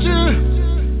picture,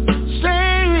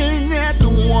 staring at the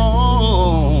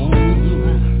wall.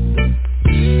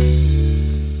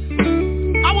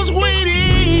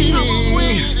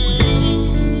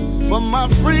 For my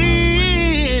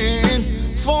friend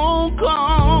phone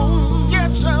call.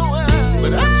 Yes, I will.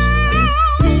 But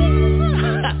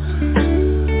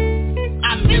I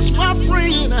miss my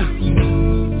friend.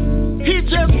 He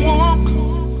just walked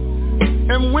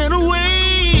and went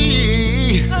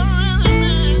away.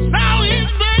 Now his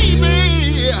baby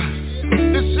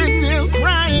is sitting there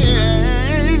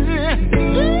crying.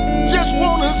 Just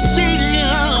wanna see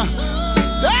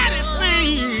Daddy.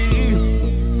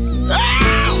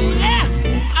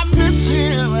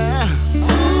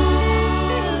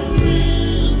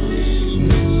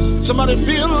 Somebody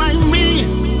feel like me,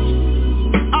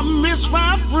 I miss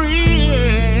my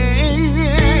friend,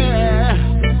 yeah.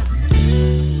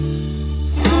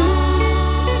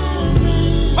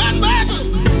 My mother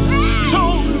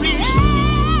told me,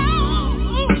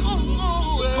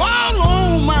 fall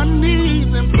on my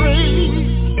knees and pray.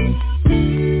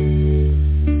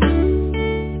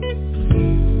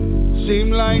 Seem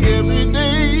like every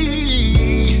day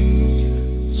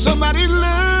somebody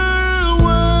loved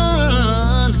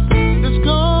one is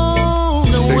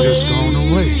gone away. They just gone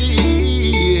away.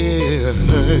 Yeah.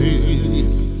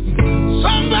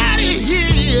 Somebody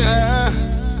here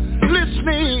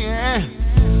listening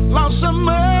lost a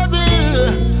mother,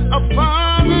 a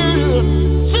father,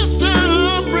 sister,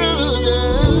 a brother.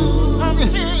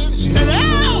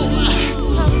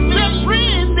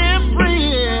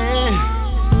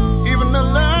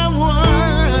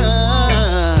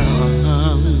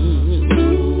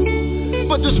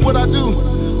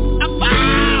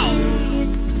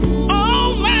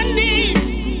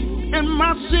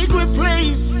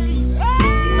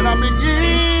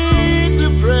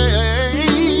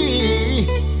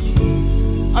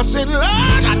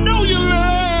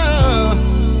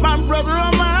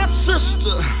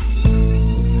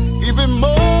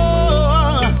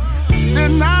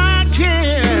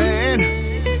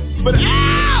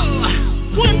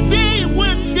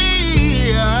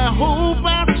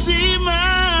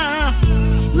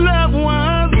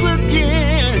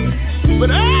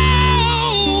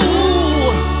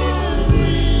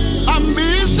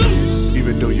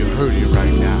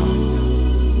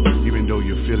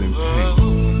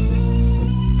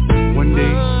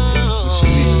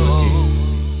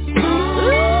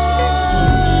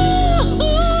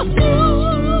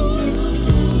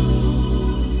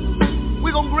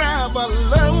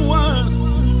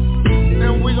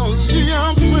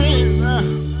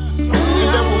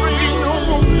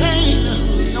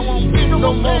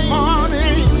 No more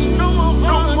mourning, no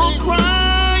more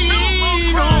crying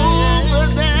over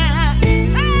there.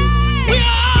 We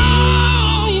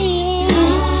all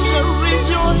shall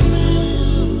rejoice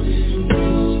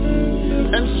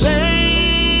and say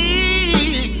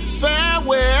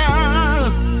farewell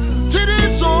to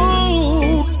this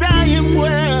old dying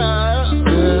world.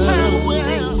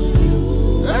 Farewell.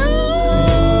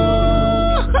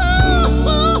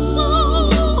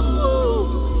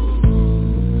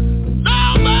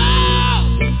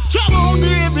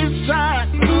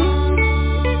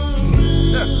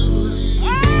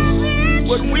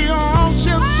 But we all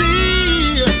shall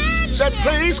see that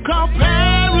place called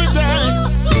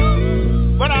paradise.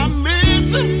 But I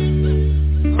miss it.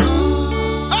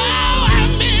 Oh, I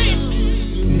miss it.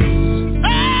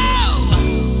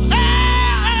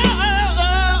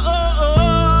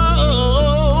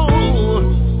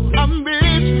 I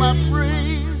miss my friend.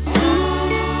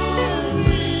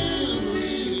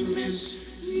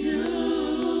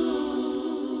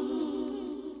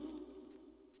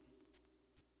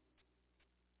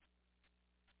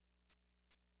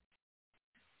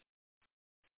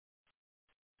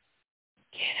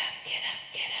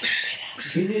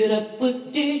 Get up with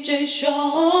DJ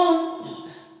Shaun.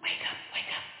 Wake up,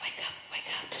 wake up, wake up, wake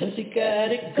up. 'Cause he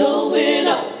got it going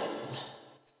on.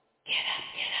 Get up,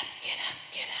 get up, get up,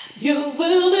 get up. You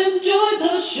will enjoy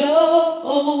the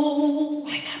show.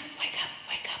 Wake up, wake up,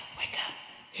 wake up, wake up.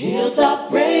 Hilltop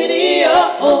Radio.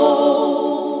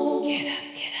 Get up,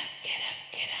 get up, get up,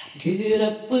 get up. Get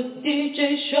up with DJ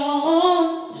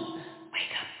Shaun.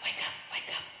 Wake up, wake up,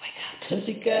 wake up, wake up. 'Cause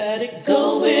he got it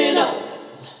going on.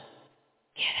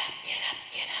 Get up, get up,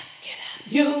 get up, get up.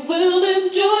 You will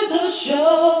enjoy the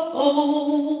show.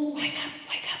 Wake up,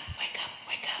 wake up, wake up,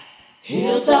 wake up.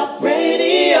 Hilltop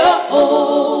Radio.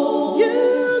 You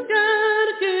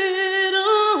gotta get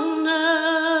on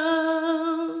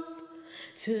now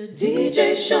to DJ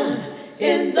Shaun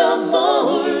in the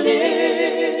morning.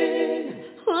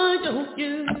 Why don't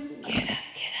you get up,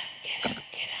 get up, get up,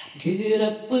 get up. Get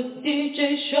up with DJ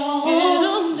Shaun. Get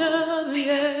on down,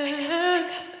 yeah.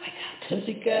 'Cause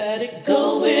he got it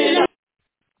going on.